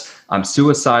homeless. I'm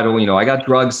suicidal. I got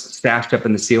drugs stashed up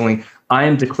in the ceiling. I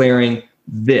am declaring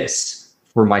this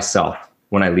for myself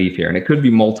when I leave here. And it could be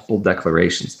multiple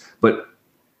declarations, but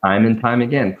time and time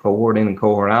again, cohort in and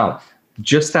cohort out.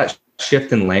 Just that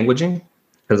shift in languaging,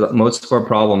 because most of our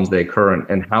problems, they occur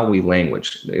in how we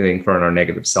language. They occur in our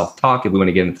negative self-talk. If we want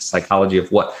to get into the psychology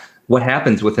of what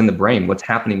happens within the brain, what's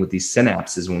happening with these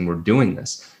synapses when we're doing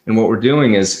this. And what we're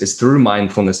doing is through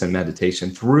mindfulness and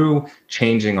meditation, through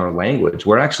changing our language,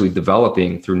 we're actually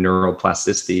developing through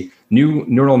neuroplasticity, new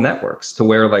neural networks to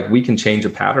where we can change a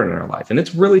pattern in our life. And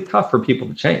it's really tough for people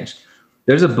to change.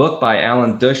 There's a book by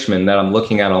Alan Dushman that I'm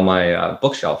looking at on my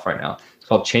bookshelf right now. It's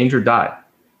called Change or Die.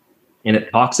 And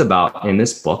it talks about, in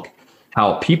this book,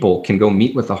 how people can go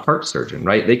meet with a heart surgeon,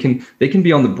 right? They can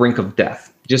be on the brink of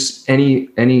death. Just any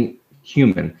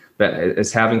human that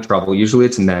is having trouble. Usually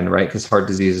it's men, right? Because heart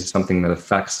disease is something that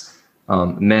affects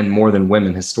men more than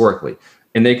women historically.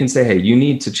 And they can say, hey, you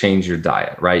need to change your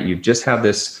diet, right? You've just had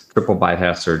this triple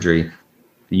bypass surgery.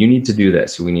 You need to do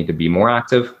this. We need to be more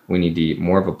active. We need to eat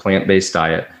more of a plant-based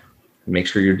diet. Make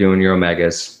sure you're doing your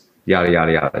omegas, yada,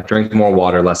 yada, yada. Drink more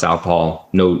water, less alcohol,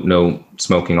 no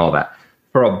smoking, all that.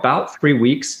 For about 3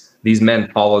 weeks, these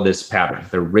men follow this pattern.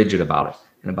 They're rigid about it.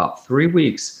 In about 3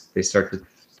 weeks, they start to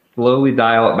slowly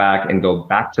dial it back and go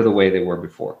back to the way they were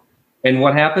before. And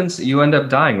what happens? You end up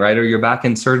dying, right? Or you're back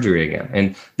in surgery again.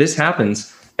 And this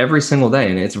happens every single day.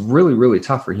 And it's really, really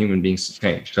tough for human beings to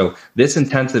change. So this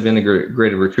intensive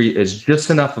integrated retreat is just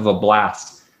enough of a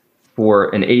blast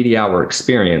for an 80-hour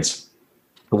experience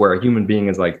to where a human being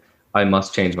is like, I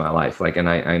must change my life. And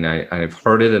I've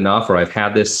heard it enough, or I've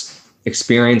had this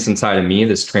experience inside of me,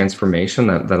 this transformation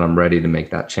that I'm ready to make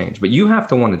that change. But you have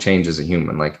to want to change as a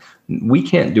human. We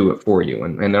can't do it for you.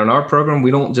 And in our program,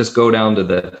 we don't just go down to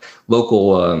the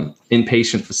local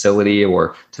inpatient facility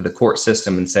or to the court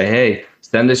system and say, hey,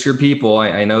 send us your people.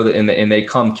 I know that, and they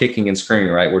come kicking and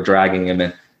screaming, right? We're dragging them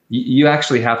in. You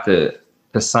actually have to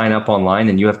sign up online,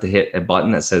 and you have to hit a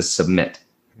button that says submit.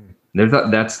 There's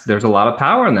a lot of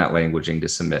power in that languaging to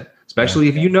submit, especially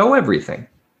if you know everything.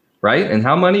 right? And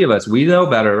how many of us, we know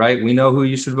better, right? We know who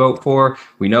you should vote for.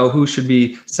 We know who should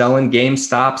be selling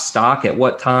GameStop stock at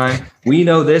what time. We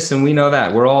know this and we know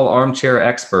that. We're all armchair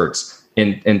experts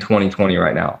in 2020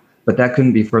 right now. But that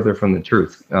couldn't be further from the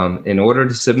truth. In order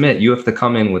to submit, you have to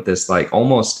come in with this like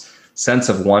almost sense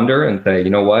of wonder and say, you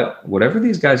know what, whatever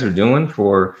these guys are doing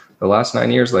for the last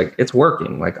 9 years, like it's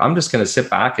working. Like I'm just going to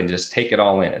sit back and just take it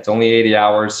all in. It's only 80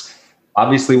 hours.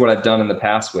 Obviously, what I've done in the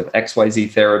past with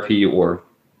XYZ therapy or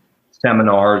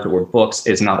seminars or books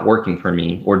is not working for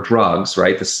me, or drugs,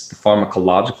 right? This the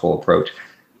pharmacological approach.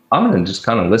 I'm going to just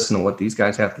kind of listen to what these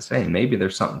guys have to say. And maybe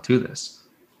there's something to this.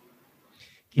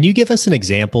 Can you give us an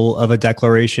example of a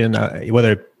declaration,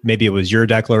 whether maybe it was your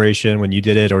declaration when you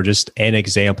did it, or just an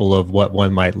example of what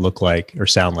one might look like or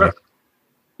sound like?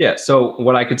 Yeah. So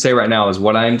what I could say right now is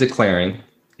what I am declaring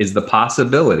is the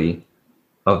possibility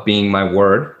of being my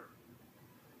word,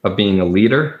 of being a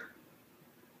leader,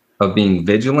 of being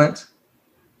vigilant,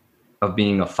 of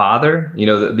being a father. You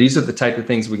know, these are the type of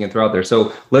things we can throw out there.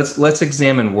 So let's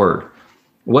examine word.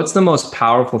 What's the most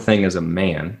powerful thing as a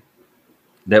man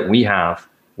that we have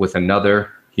with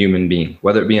another human being,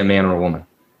 whether it be a man or a woman?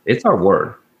 It's our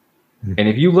word. And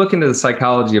if you look into the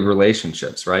psychology of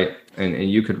relationships, right, and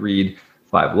you could read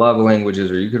 5 love languages,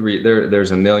 or you could read,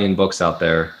 there's a million books out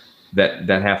there that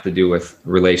have to do with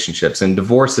relationships. And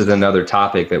divorce is another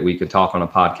topic that we could talk on a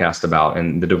podcast about,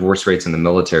 and the divorce rates in the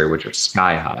military, which are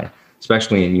sky high,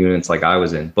 especially in units like I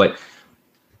was in. But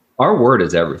our word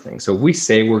is everything. So if we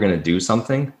say we're going to do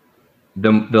something,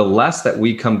 the less that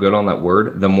we come good on that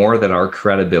word, the more that our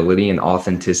credibility and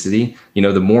authenticity, you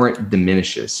know, the more it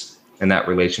diminishes in that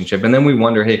relationship. And then we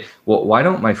wonder, hey, well, why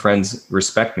don't my friends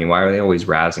respect me? Why are they always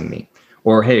razzing me?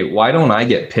 Or, hey, why don't I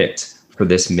get picked for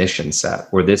this mission set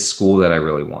or this school that I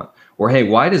really want? Or, hey,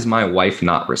 why does my wife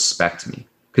not respect me?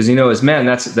 Because, you know, as men,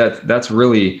 that's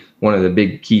really one of the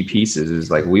big key pieces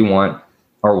is like we want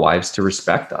our wives to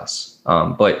respect us.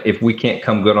 But if we can't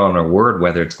come good on our word,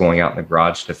 whether it's going out in the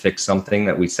garage to fix something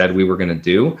that we said we were going to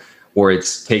do, or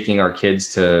it's taking our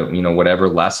kids to, you know, whatever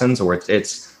lessons, or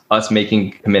it's us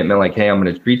making commitment like, hey, I'm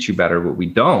going to treat you better, but we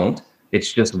don't.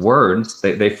 It's just words.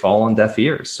 They fall on deaf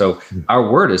ears. So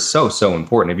our word is so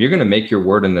important. If you're going to make your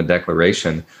word in the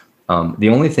declaration, the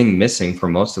only thing missing for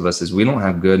most of us is we don't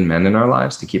have good men in our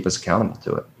lives to keep us accountable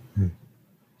to it.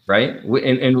 Right?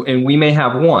 And we may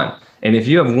have one. And if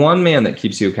you have one man that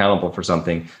keeps you accountable for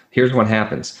something, here's what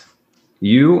happens.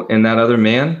 You and that other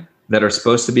man that are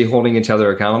supposed to be holding each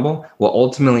other accountable will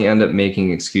ultimately end up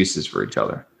making excuses for each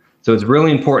other. So it's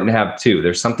really important to have two.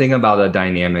 There's something about a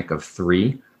dynamic of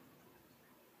 3.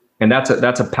 And that's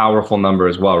a powerful number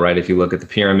as well, right? If you look at the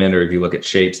pyramid or if you look at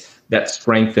shapes, that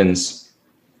strengthens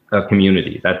a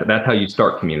community. That's how you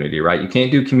start community, right? You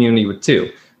can't do community with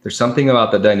 2. There's something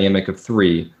about the dynamic of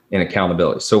 3 in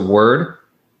accountability. So word,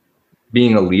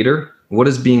 being a leader. What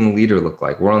does being a leader look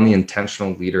like? We're on the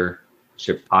Intentional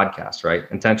Leadership podcast, right?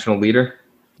 Intentional leader.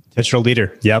 Intentional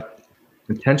leader. Yep.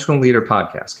 Intentional leader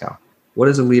podcast, Cal. What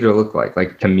does a leader look like?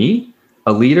 Like to me,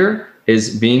 a leader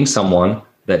is being someone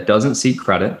that doesn't seek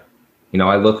credit. You know,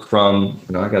 I look from,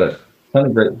 you know, I got a ton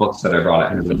of great books that I brought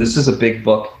out here, but this is a big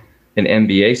book in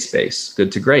MBA space,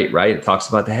 Good to Great, right? It talks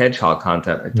about the hedgehog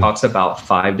concept. It talks about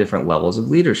 5 different levels of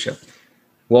leadership.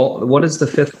 Well, what is the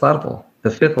 5th level? The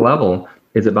 5th level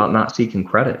is about not seeking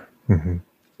credit,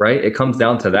 right? It comes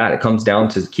down to that. It comes down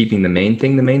to keeping the main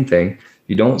thing.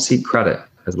 You don't seek credit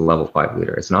as a level 5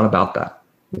 leader. It's not about that.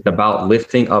 It's about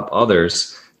lifting up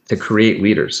others to create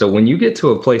leaders. So when you get to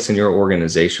a place in your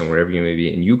organization, wherever you may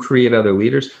be, and you create other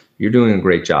leaders, you're doing a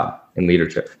great job in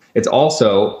leadership. It's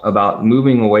also about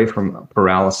moving away from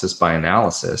paralysis by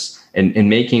analysis and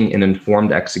making an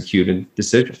informed, executed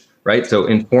decision, right? So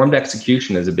informed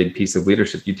execution is a big piece of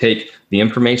leadership. You take the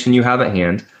information you have at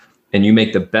hand and you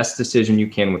make the best decision you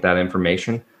can with that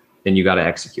information, then you got to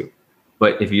execute.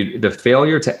 But if the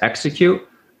failure to execute,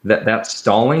 that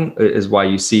stalling is why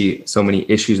you see so many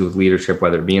issues with leadership,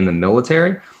 whether it be in the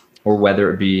military or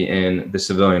whether it be in the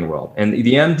civilian world. And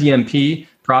the MDMP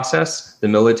process, the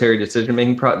military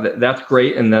decision-making process, that's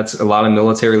great. And that's a lot of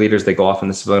military leaders, they go off in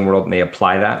the civilian world and they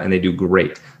apply that and they do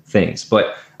great things.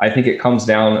 But I think it comes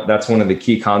down, that's one of the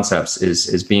key concepts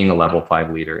is being a level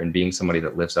 5 leader and being somebody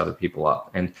that lifts other people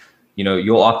up. And, you know,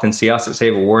 you'll often see us at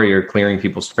Save a Warrior clearing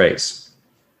people's trays.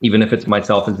 Even if it's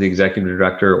myself as the executive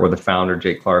director or the founder,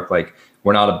 Jake Clark, like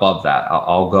we're not above that.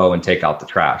 I'll go and take out the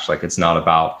trash. Like it's not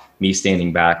about me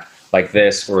standing back like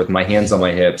this or with my hands on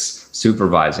my hips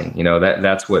supervising. You know,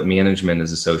 that's what management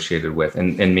is associated with.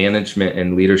 And management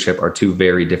and leadership are 2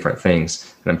 very different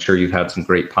things. And I'm sure you've had some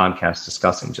great podcasts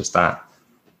discussing just that.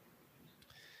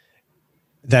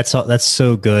 That's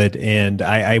so good. And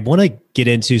I want to get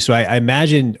into, so I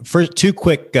imagine first two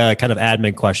quick kind of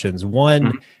admin questions.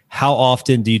 One, how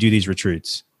often do you do these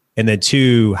retreats? And then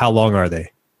two, how long are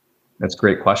they? That's a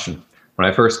great question. When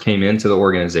I first came into the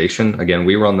organization, again,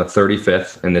 we were on the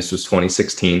 35th, and this was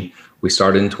 2016. We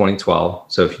started in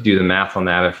 2012. So if you do the math on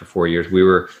that, after 4 years,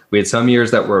 we had some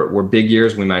years that were big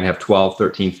years. We might have 12,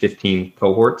 13, 15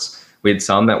 cohorts. We had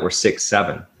some that were 6,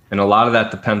 7. And a lot of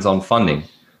that depends on funding.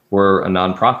 We're a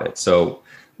nonprofit. So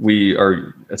we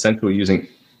are essentially using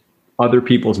other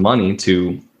people's money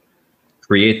to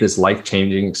create this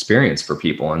life-changing experience for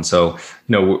people. And so,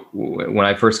 when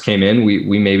I first came in,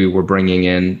 we maybe were bringing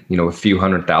in, a few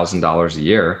 $100,000 a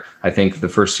year. I think the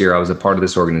first year I was a part of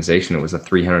this organization, it was a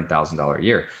 $300,000 a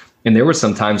year. And there were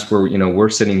some times where, we're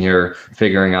sitting here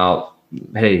figuring out,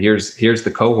 hey, here's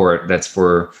the cohort that's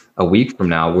for a week from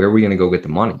now. Where are we going to go get the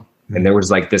money? And there was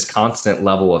like this constant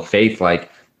level of faith, like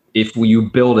if you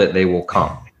build it, they will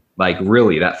come. Like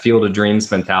really, that Field of Dreams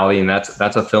mentality. And that's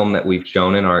a film that we've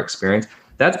shown in our experience.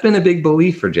 That's been a big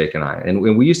belief for Jake and I. And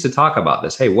we used to talk about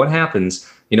this. Hey, what happens?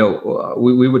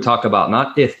 We would talk about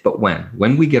not if, but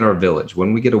when we get our village,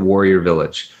 when we get a warrior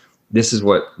village, this is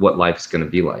what life is going to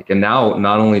be like. And now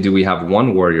not only do we have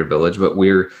one warrior village, but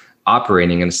we're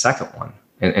operating in a second one.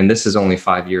 And this is only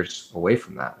 5 years away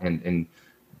from that. And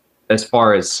as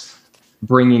far as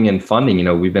bringing in funding,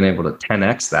 we've been able to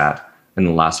 10x that in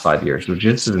the last 5 years, which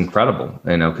is incredible,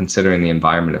 considering the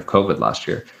environment of COVID last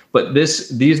year. But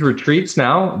these retreats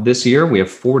now, this year, we have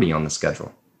 40 on the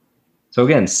schedule. So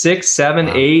again, 6, 7,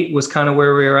 8 was kind of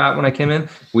where we were at when I came in.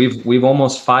 We've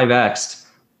almost 5x'd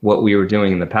what we were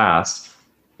doing in the past,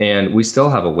 and we still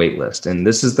have a wait list. And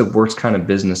this is the worst kind of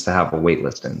business to have a wait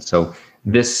list in. So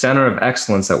this center of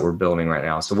excellence that we're building right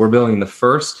now. So we're building the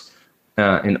first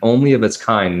and only of its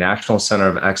kind national center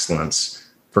of excellence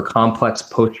for complex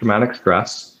post-traumatic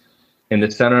stress. And the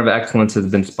center of excellence has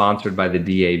been sponsored by the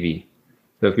DAV.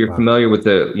 So if you're familiar with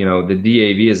the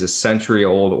DAV is a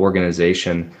century-old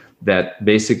organization that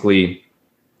basically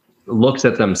looks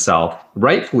at themselves,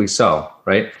 rightfully so,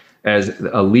 right, as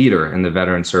a leader in the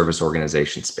veteran service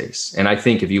organization space. And I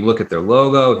think if you look at their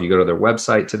logo, if you go to their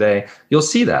website today, you'll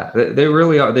see that they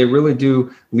really are. They really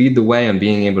do lead the way on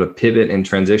being able to pivot and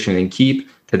transition and keep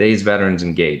today's veterans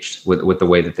engaged with the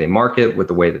way that they market, with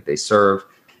the way that they serve,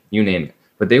 you name it.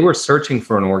 But they were searching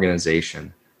for an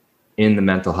organization in the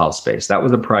mental health space. That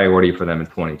was a priority for them in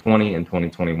 2020 and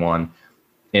 2021.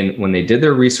 And when they did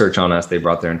their research on us, they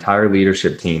brought their entire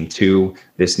leadership team to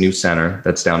this new center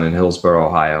that's down in Hillsboro,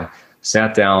 Ohio,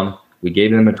 sat down, we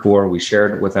gave them a tour, we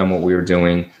shared with them what we were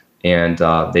doing, and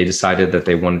they decided that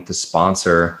they wanted to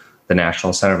sponsor the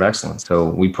National Center of Excellence. So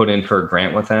we put in for a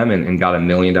grant with them and got $1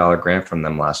 million grant from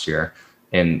them last year.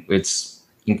 And it's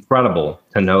incredible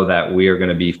to know that we are going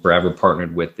to be forever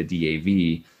partnered with the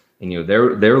DAV. And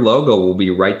their logo will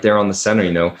be right there on the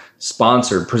center,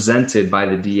 sponsored, presented by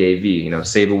the DAV,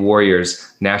 Save a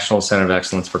Warriors National Center of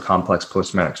Excellence for Complex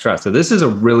Post-Traumatic Stress. So this is a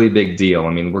really big deal. I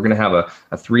mean, we're going to have a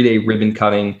 3-day ribbon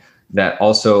cutting that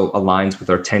also aligns with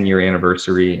our 10-year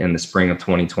anniversary in the spring of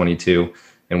 2022.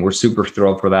 And we're super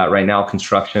thrilled for that. Right now,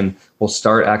 construction will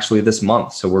start actually this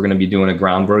month. So we're going to be doing a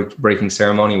groundbreaking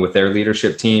ceremony with their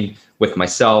leadership team, with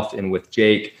myself and with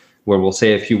Jake, where we'll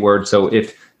say a few words. So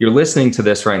if you're listening to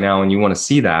this right now and you want to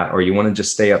see that, or you want to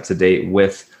just stay up to date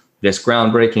with this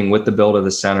groundbreaking, with the build of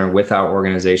the center, with our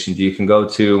organization, you can go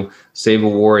to Save a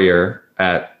Warrior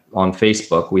on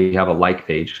Facebook. We have a like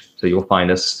page. So you'll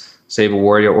find us, Save a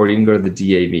Warrior, or you can go to the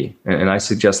DAV. And I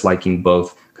suggest liking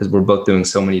both because we're both doing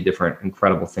so many different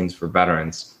incredible things for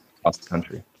veterans across the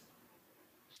country.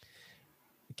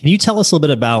 Can you tell us a little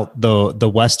bit about the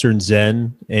Western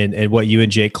Zen and what you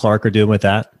and Jake Clark are doing with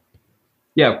that?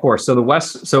 Yeah, of course.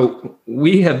 So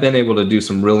we have been able to do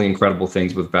some really incredible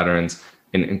things with veterans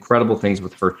and incredible things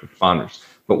with first responders.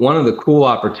 But one of the cool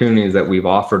opportunities that we've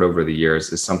offered over the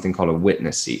years is something called a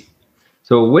witness seat.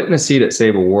 So a witness seat at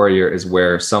Save a Warrior is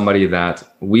where somebody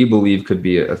that we believe could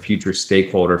be a future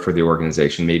stakeholder for the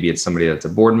organization. Maybe it's somebody that's a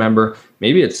board member.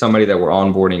 Maybe it's somebody that we're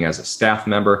onboarding as a staff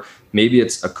member. Maybe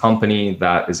it's a company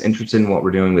that is interested in what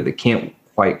we're doing, but they can't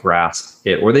quite grasp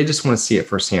it, or they just want to see it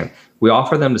firsthand. We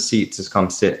offer them the seat to come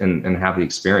sit and have the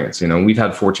experience. We've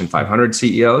had Fortune 500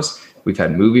 CEOs, we've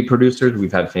had movie producers,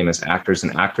 we've had famous actors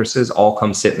and actresses all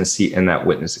come sit in the seat in that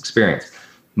witness experience.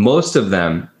 Most of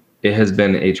them, it has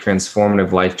been a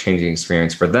transformative, life-changing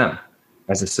experience for them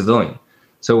as a civilian.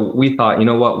 So we thought,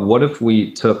 what if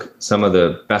we took some of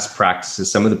the best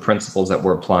practices, some of the principles that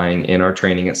we're applying in our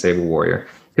training at Save a Warrior,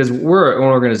 because we're an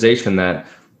organization that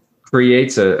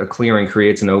creates a clearing,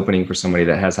 creates an opening for somebody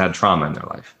that has had trauma in their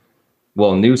life.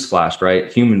 Well, newsflash,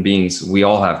 right? Human beings, we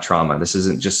all have trauma. This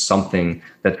isn't just something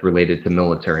that's related to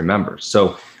military members.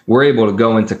 So we're able to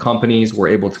go into companies, we're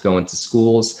able to go into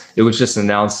schools. It was just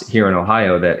announced here in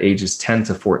Ohio that ages 10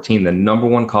 to 14, the number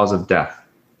one cause of death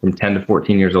from 10 to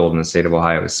 14 years old in the state of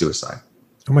Ohio is suicide.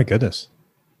 Oh my goodness.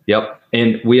 Yep.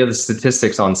 And we have the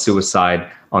statistics on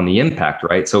suicide on the impact,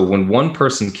 right? So when one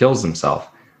person kills himself,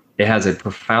 it has a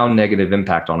profound negative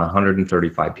impact on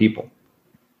 135 people.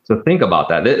 So think about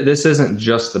that. This isn't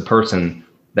just the person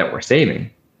that we're saving,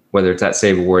 whether it's at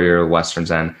Save a Warrior or Western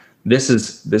Zen. This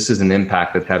is an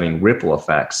impact that's having ripple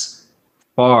effects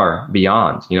far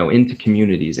beyond, into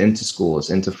communities, into schools,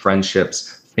 into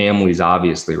friendships, families,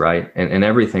 obviously, right? And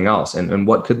everything else. And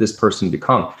what could this person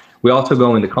become? We also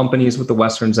go into companies with the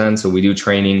Western Zen. So we do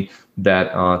training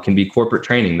that can be corporate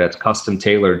training that's custom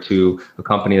tailored to a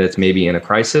company that's maybe in a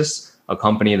crisis, a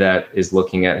company that is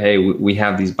looking at, hey, we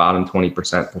have these bottom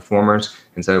 20% performers.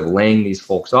 Instead of laying these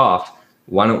folks off,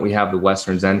 why don't we have the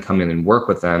Western Zen come in and work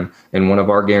with them? And one of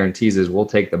our guarantees is we'll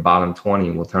take the bottom 20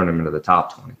 and we'll turn them into the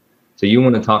top 20. So you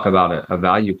want to talk about a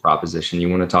value proposition. You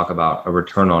want to talk about a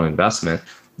return on investment.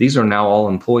 These are now all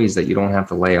employees that you don't have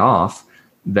to lay off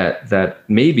that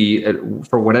maybe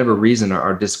for whatever reason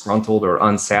are disgruntled or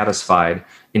unsatisfied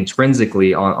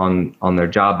intrinsically on their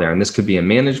job there. And this could be a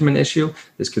management issue.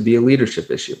 This could be a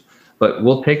leadership issue. But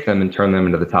we'll take them and turn them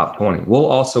into the top 20. We'll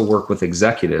also work with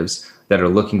executives that are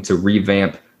looking to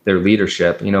revamp their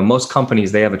leadership. Most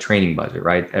companies, they have a training budget,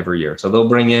 right, every year. So they'll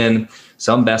bring in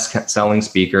some best-selling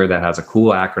speaker that has a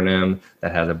cool acronym,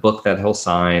 that has a book that he'll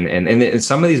sign. And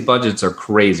some of these budgets are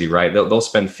crazy, right? They'll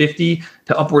spend 50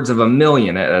 to upwards of $1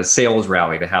 million at a sales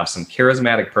rally to have some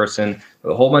charismatic person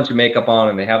with a whole bunch of makeup on,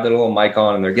 and they have their little mic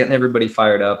on, and they're getting everybody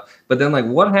fired up. But then,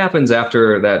 what happens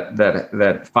after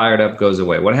that fired up goes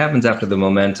away? What happens after the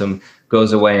momentum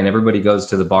goes away and everybody goes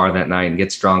to the bar that night and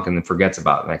gets drunk and then forgets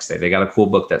about it the next day? They got a cool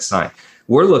book that's signed.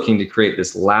 We're looking to create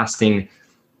this lasting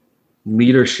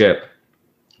leadership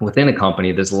within a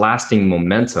company, this lasting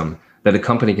momentum that a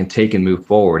company can take and move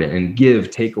forward and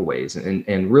give takeaways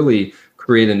and really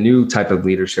create a new type of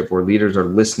leadership where leaders are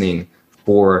listening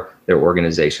for their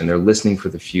organization. They're listening for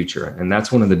the future. And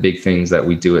that's one of the big things that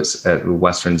we do at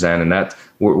Western Zen. And that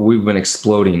we've been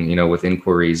exploding, with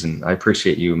inquiries. And I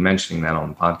appreciate you mentioning that on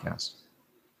the podcast.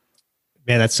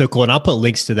 Man, that's so cool. And I'll put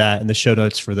links to that in the show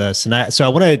notes for this. And I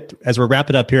want to, as we're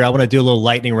wrapping up here, I want to do a little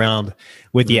lightning round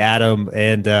with you, Adam.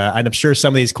 And I'm sure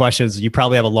some of these questions, you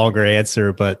probably have a longer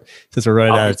answer, but since we're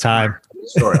running out of time.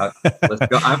 Story. Let's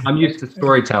go. I'm used to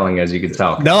storytelling, as you can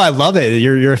tell. No, I love it.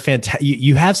 You're a fantastic.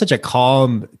 You have such a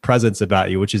calm presence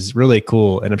about you, which is really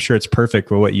cool. And I'm sure it's perfect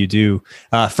for what you do.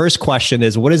 First question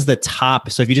is, what is the top?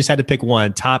 So if you just had to pick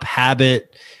one, top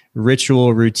habit,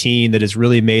 ritual, routine that has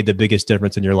really made the biggest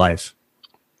difference in your life?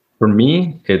 For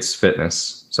me, it's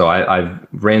fitness. So I've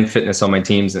ran fitness on my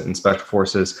teams in Special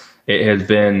Forces. It has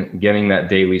been getting that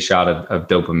daily shot of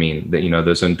dopamine, that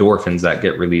those endorphins that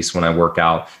get released when I work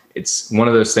out. It's one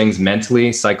of those things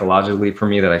mentally, psychologically for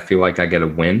me that I feel like I get a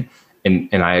win. And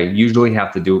I usually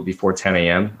have to do it before 10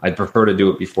 a.m. I'd prefer to do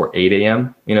it before 8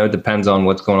 a.m. It depends on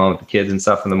what's going on with the kids and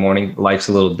stuff in the morning. Life's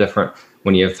a little different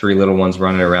when you have 3 little ones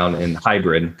running around in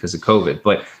hybrid because of COVID.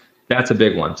 But that's a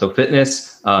big one. So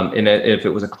fitness, and if it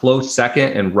was a close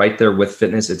second and right there with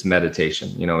fitness, it's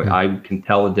meditation. I can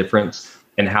tell a difference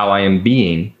in how I am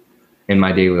being in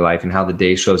my daily life and how the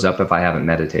day shows up if I haven't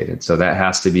meditated. So that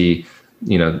has to be,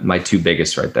 my 2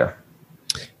 biggest right there.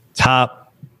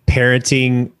 Top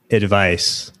parenting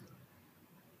advice.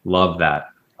 Love that.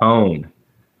 Tone.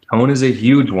 Tone is a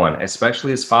huge one,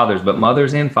 especially as fathers, but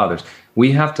mothers and fathers.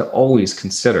 We have to always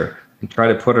consider and try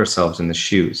to put ourselves in the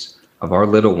shoes of our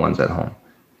little ones at home.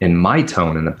 And my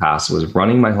tone in the past was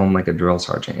running my home like a drill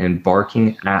sergeant and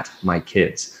barking at my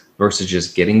kids versus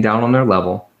just getting down on their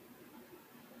level,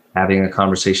 having a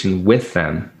conversation with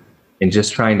them, and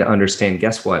just trying to understand,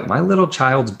 guess what? My little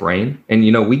child's brain, and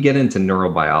we get into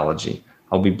neurobiology.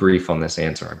 I'll be brief on this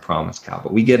answer, I promise, Cal,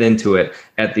 but we get into it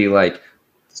at the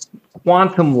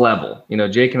quantum level.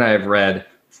 Jake and I have read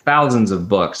thousands of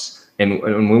books. And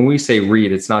when we say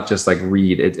read, it's not just like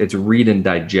read, it's read and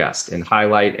digest and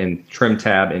highlight and trim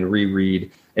tab and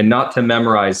reread, and not to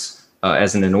memorize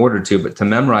as in order to, but to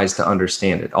memorize to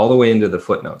understand it all the way into the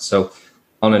footnotes. So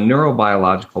on a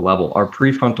neurobiological level, our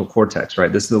prefrontal cortex,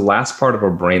 right? This is the last part of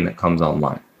our brain that comes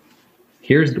online.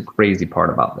 Here's the crazy part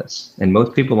about this, and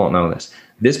most people don't know this.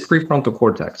 This prefrontal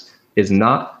cortex is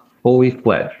not fully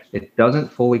fledged. It doesn't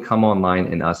fully come online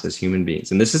in us as human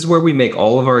beings. And this is where we make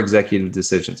all of our executive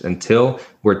decisions until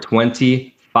we're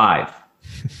 25.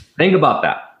 Think about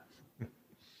that.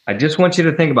 I just want you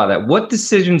to think about that. What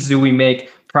decisions do we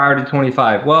make prior to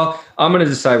 25? Well, I'm going to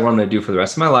decide what I'm going to do for the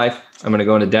rest of my life. I'm going to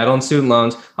go into debt on student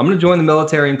loans. I'm going to join the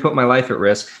military and put my life at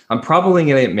risk. I'm probably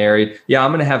going to get married. Yeah,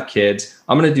 I'm going to have kids.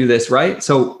 I'm going to do this, right?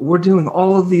 So we're doing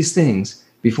all of these things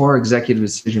before our executive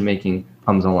decision-making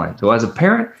comes online. So as a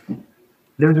parent,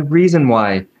 there's a reason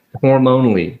why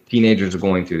hormonally teenagers are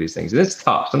going through these things. And it's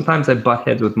tough. Sometimes I butt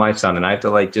heads with my son and I have to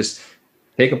like just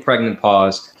take a pregnant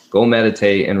pause, go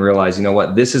meditate and realize, you know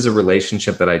what, this is a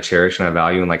relationship that I cherish and I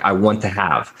value and like I want to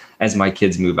have as my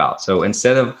kids move out. So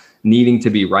instead of needing to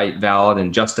be right, valid,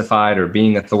 and justified or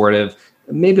being authoritative,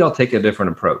 maybe I'll take a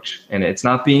different approach. And it's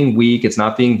not being weak, it's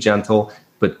not being gentle,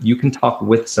 but you can talk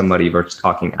with somebody versus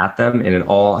talking at them, and it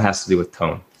all has to do with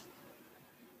tone.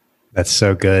 That's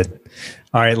so good.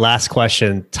 All right, last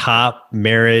question. Top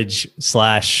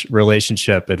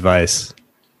marriage/relationship advice.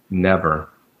 Never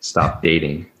stop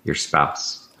dating your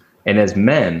spouse. And as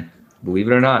men, believe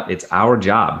it or not, it's our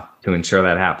job to ensure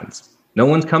that happens. No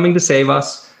one's coming to save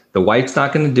us. The wife's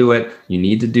not going to do it. You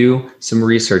need to do some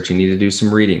research. You need to do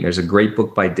some reading. There's a great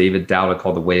book by David Dowda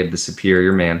called The Way of the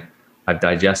Superior Man. I've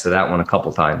digested that one a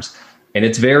couple times. And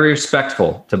it's very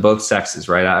respectful to both sexes,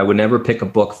 right? I would never pick a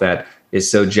book that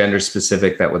is so gender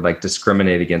specific that would like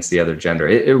discriminate against the other gender.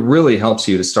 It really helps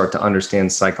you to start to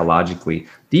understand psychologically,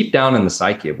 deep down in the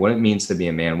psyche of what it means to be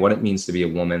a man, what it means to be a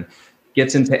woman.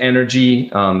 Gets into energy,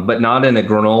 but not in a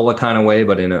granola kind of way,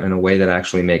 but in a way that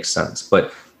actually makes sense.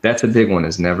 But that's a big one,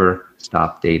 is never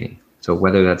stop dating. So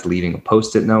whether that's leaving a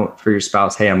Post-it note for your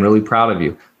spouse, hey, I'm really proud of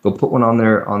you. Go put one on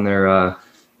their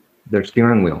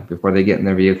steering wheel before they get in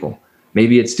their vehicle.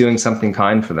 Maybe it's doing something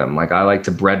kind for them. Like I like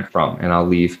to breadcrumb, and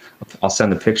I'll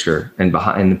send a picture, and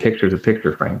behind the picture is a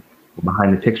picture frame.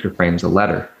 Behind the picture frame is a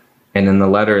letter. And then the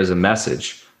letter is a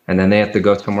message. And then they have to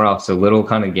go somewhere else. So little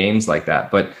kind of games like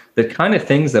that. But the kind of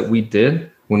things that we did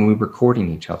when we were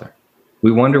courting each other.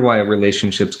 We wonder why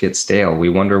relationships get stale. We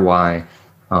wonder why,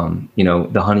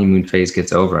 the honeymoon phase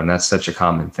gets over, and that's such a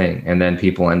common thing. And then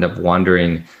people end up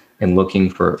wandering and looking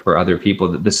for other people.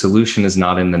 The solution is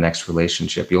not in the next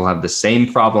relationship. You'll have the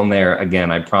same problem there.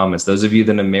 Again, I promise. Those of you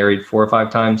that have married 4 or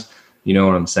 5 times, you know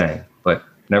what I'm saying. But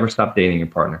never stop dating your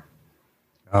partner.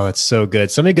 Oh, that's so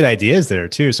good. So many good ideas there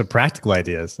too. Some practical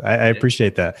ideas. I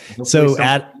appreciate that. So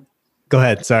go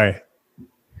ahead. Sorry.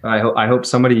 I hope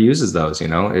somebody uses those,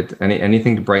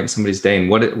 anything to brighten somebody's day. And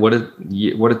what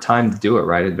a time to do it,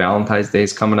 right? Valentine's Day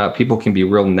is coming up. People can be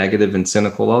real negative and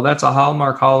cynical. Oh, that's a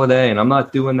Hallmark holiday and I'm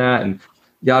not doing that, and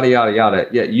yada, yada, yada.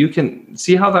 Yeah, you can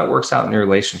see how that works out in your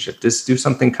relationship. Just do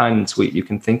something kind and sweet. You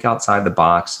can think outside the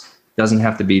box. It doesn't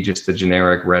have to be just the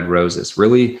generic red roses.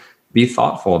 Really be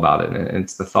thoughtful about it. And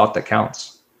it's the thought that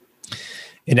counts.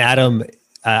 And Adam,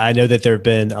 I know that there have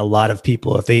been a lot of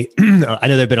people, if they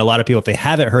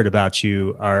haven't heard about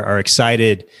you, are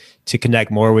excited to connect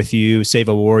more with you. Save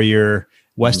a Warrior,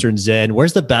 Western Zen.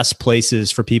 Where's the best places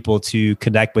for people to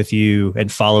connect with you and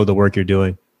follow the work you're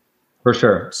doing? For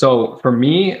sure. So for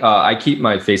me, I keep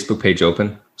my Facebook page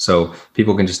open. So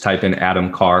people can just type in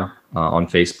Adam Carr on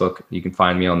Facebook. You can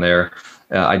find me on there.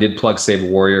 I did plug Save a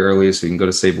Warrior earlier, so you can go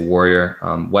to Save a Warrior.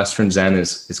 Western Zen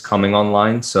is coming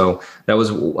online. So that was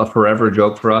a forever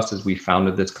joke for us as we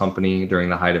founded this company during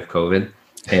the height of COVID.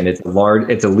 And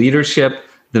it's a leadership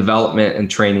development and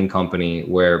training company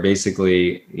where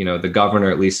basically, the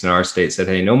governor, at least in our state, said,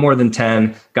 hey, no more than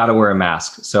 10, got to wear a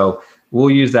mask. So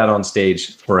we'll use that on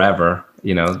stage forever.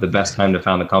 The best time to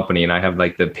found a company. And I have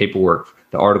like the paperwork,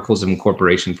 the articles of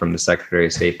incorporation from the Secretary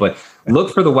of State. But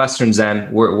look for the Western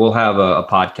Zen. We'll have a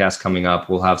podcast coming up.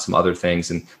 We'll have some other things.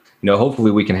 And,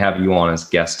 hopefully we can have you on as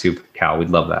guest too, Cal. We'd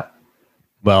love that.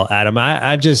 Well, Adam,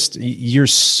 you're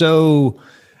so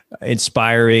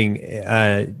inspiring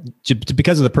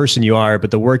because of the person you are,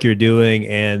 but the work you're doing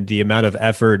and the amount of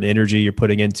effort and energy you're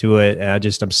putting into it.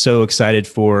 I'm so excited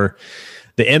for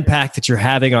the impact that you're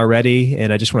having already.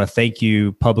 And I just want to thank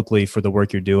you publicly for the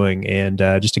work you're doing, and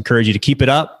just encourage you to keep it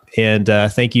up. And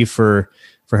thank you for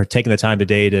taking the time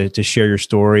today to share your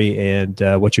story and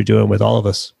what you're doing with all of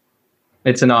us.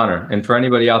 It's an honor. And for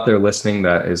anybody out there listening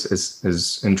that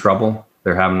is in trouble,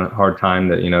 they're having a hard time,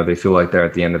 that, they feel like they're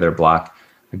at the end of their block.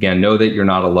 Again, know that you're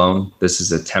not alone. This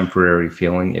is a temporary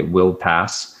feeling. It will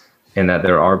pass. And that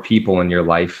there are people in your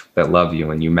life that love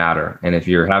you and you matter. And if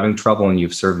you're having trouble and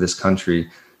you've served this country,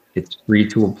 it's free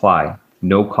to apply.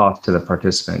 No cost to the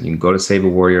participant. You can go to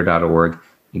saveawarrior.org.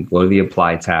 You can go to the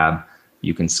apply tab.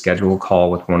 You can schedule a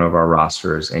call with one of our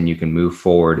rosters, and you can move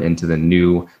forward into the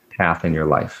new path in your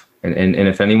life. And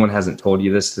if anyone hasn't told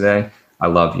you this today, I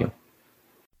love you.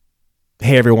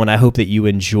 Hey everyone, I hope that you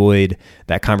enjoyed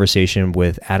that conversation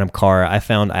with Adam Carr. I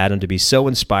found Adam to be so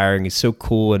inspiring. He's so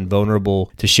cool and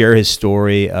vulnerable to share his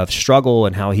story of struggle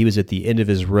and how he was at the end of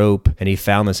his rope and he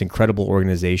found this incredible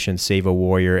organization, Save a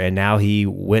Warrior. And now he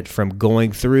went from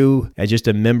going through as just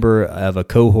a member of a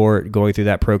cohort, going through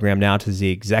that program now to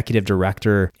the executive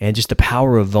director, and just the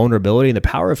power of vulnerability and the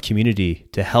power of community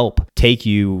to help take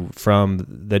you from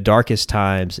the darkest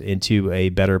times into a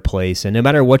better place. And no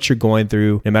matter what you're going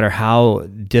through, no matter how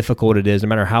difficult it is, no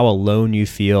matter how alone you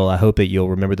feel, I hope that you'll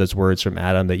remember those words from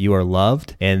Adam, that you are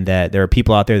loved and that there are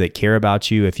people out there that care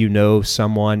about you. If you know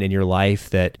someone in your life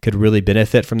that could really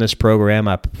benefit from this program,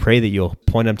 I pray that you'll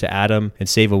point them to Adam and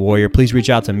Save a Warrior. Please reach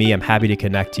out to me. I'm happy to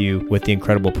connect you with the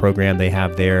incredible program they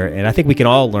have there. And I think we can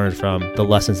all learn from the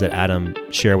lessons that Adam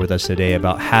shared with us today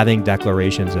about having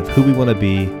declarations of who we want to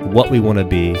be, what we want to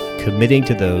be, committing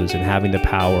to those, and having the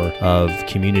power of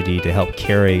community to help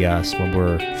carry us when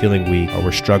we're feeling weak or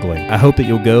we're struggling. I hope that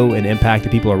you'll go and impact the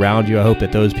people around you. I hope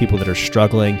that those people that are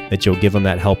struggling, that you'll give them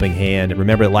that helping hand. And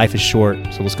remember, life is short,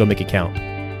 so let's go make it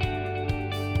count.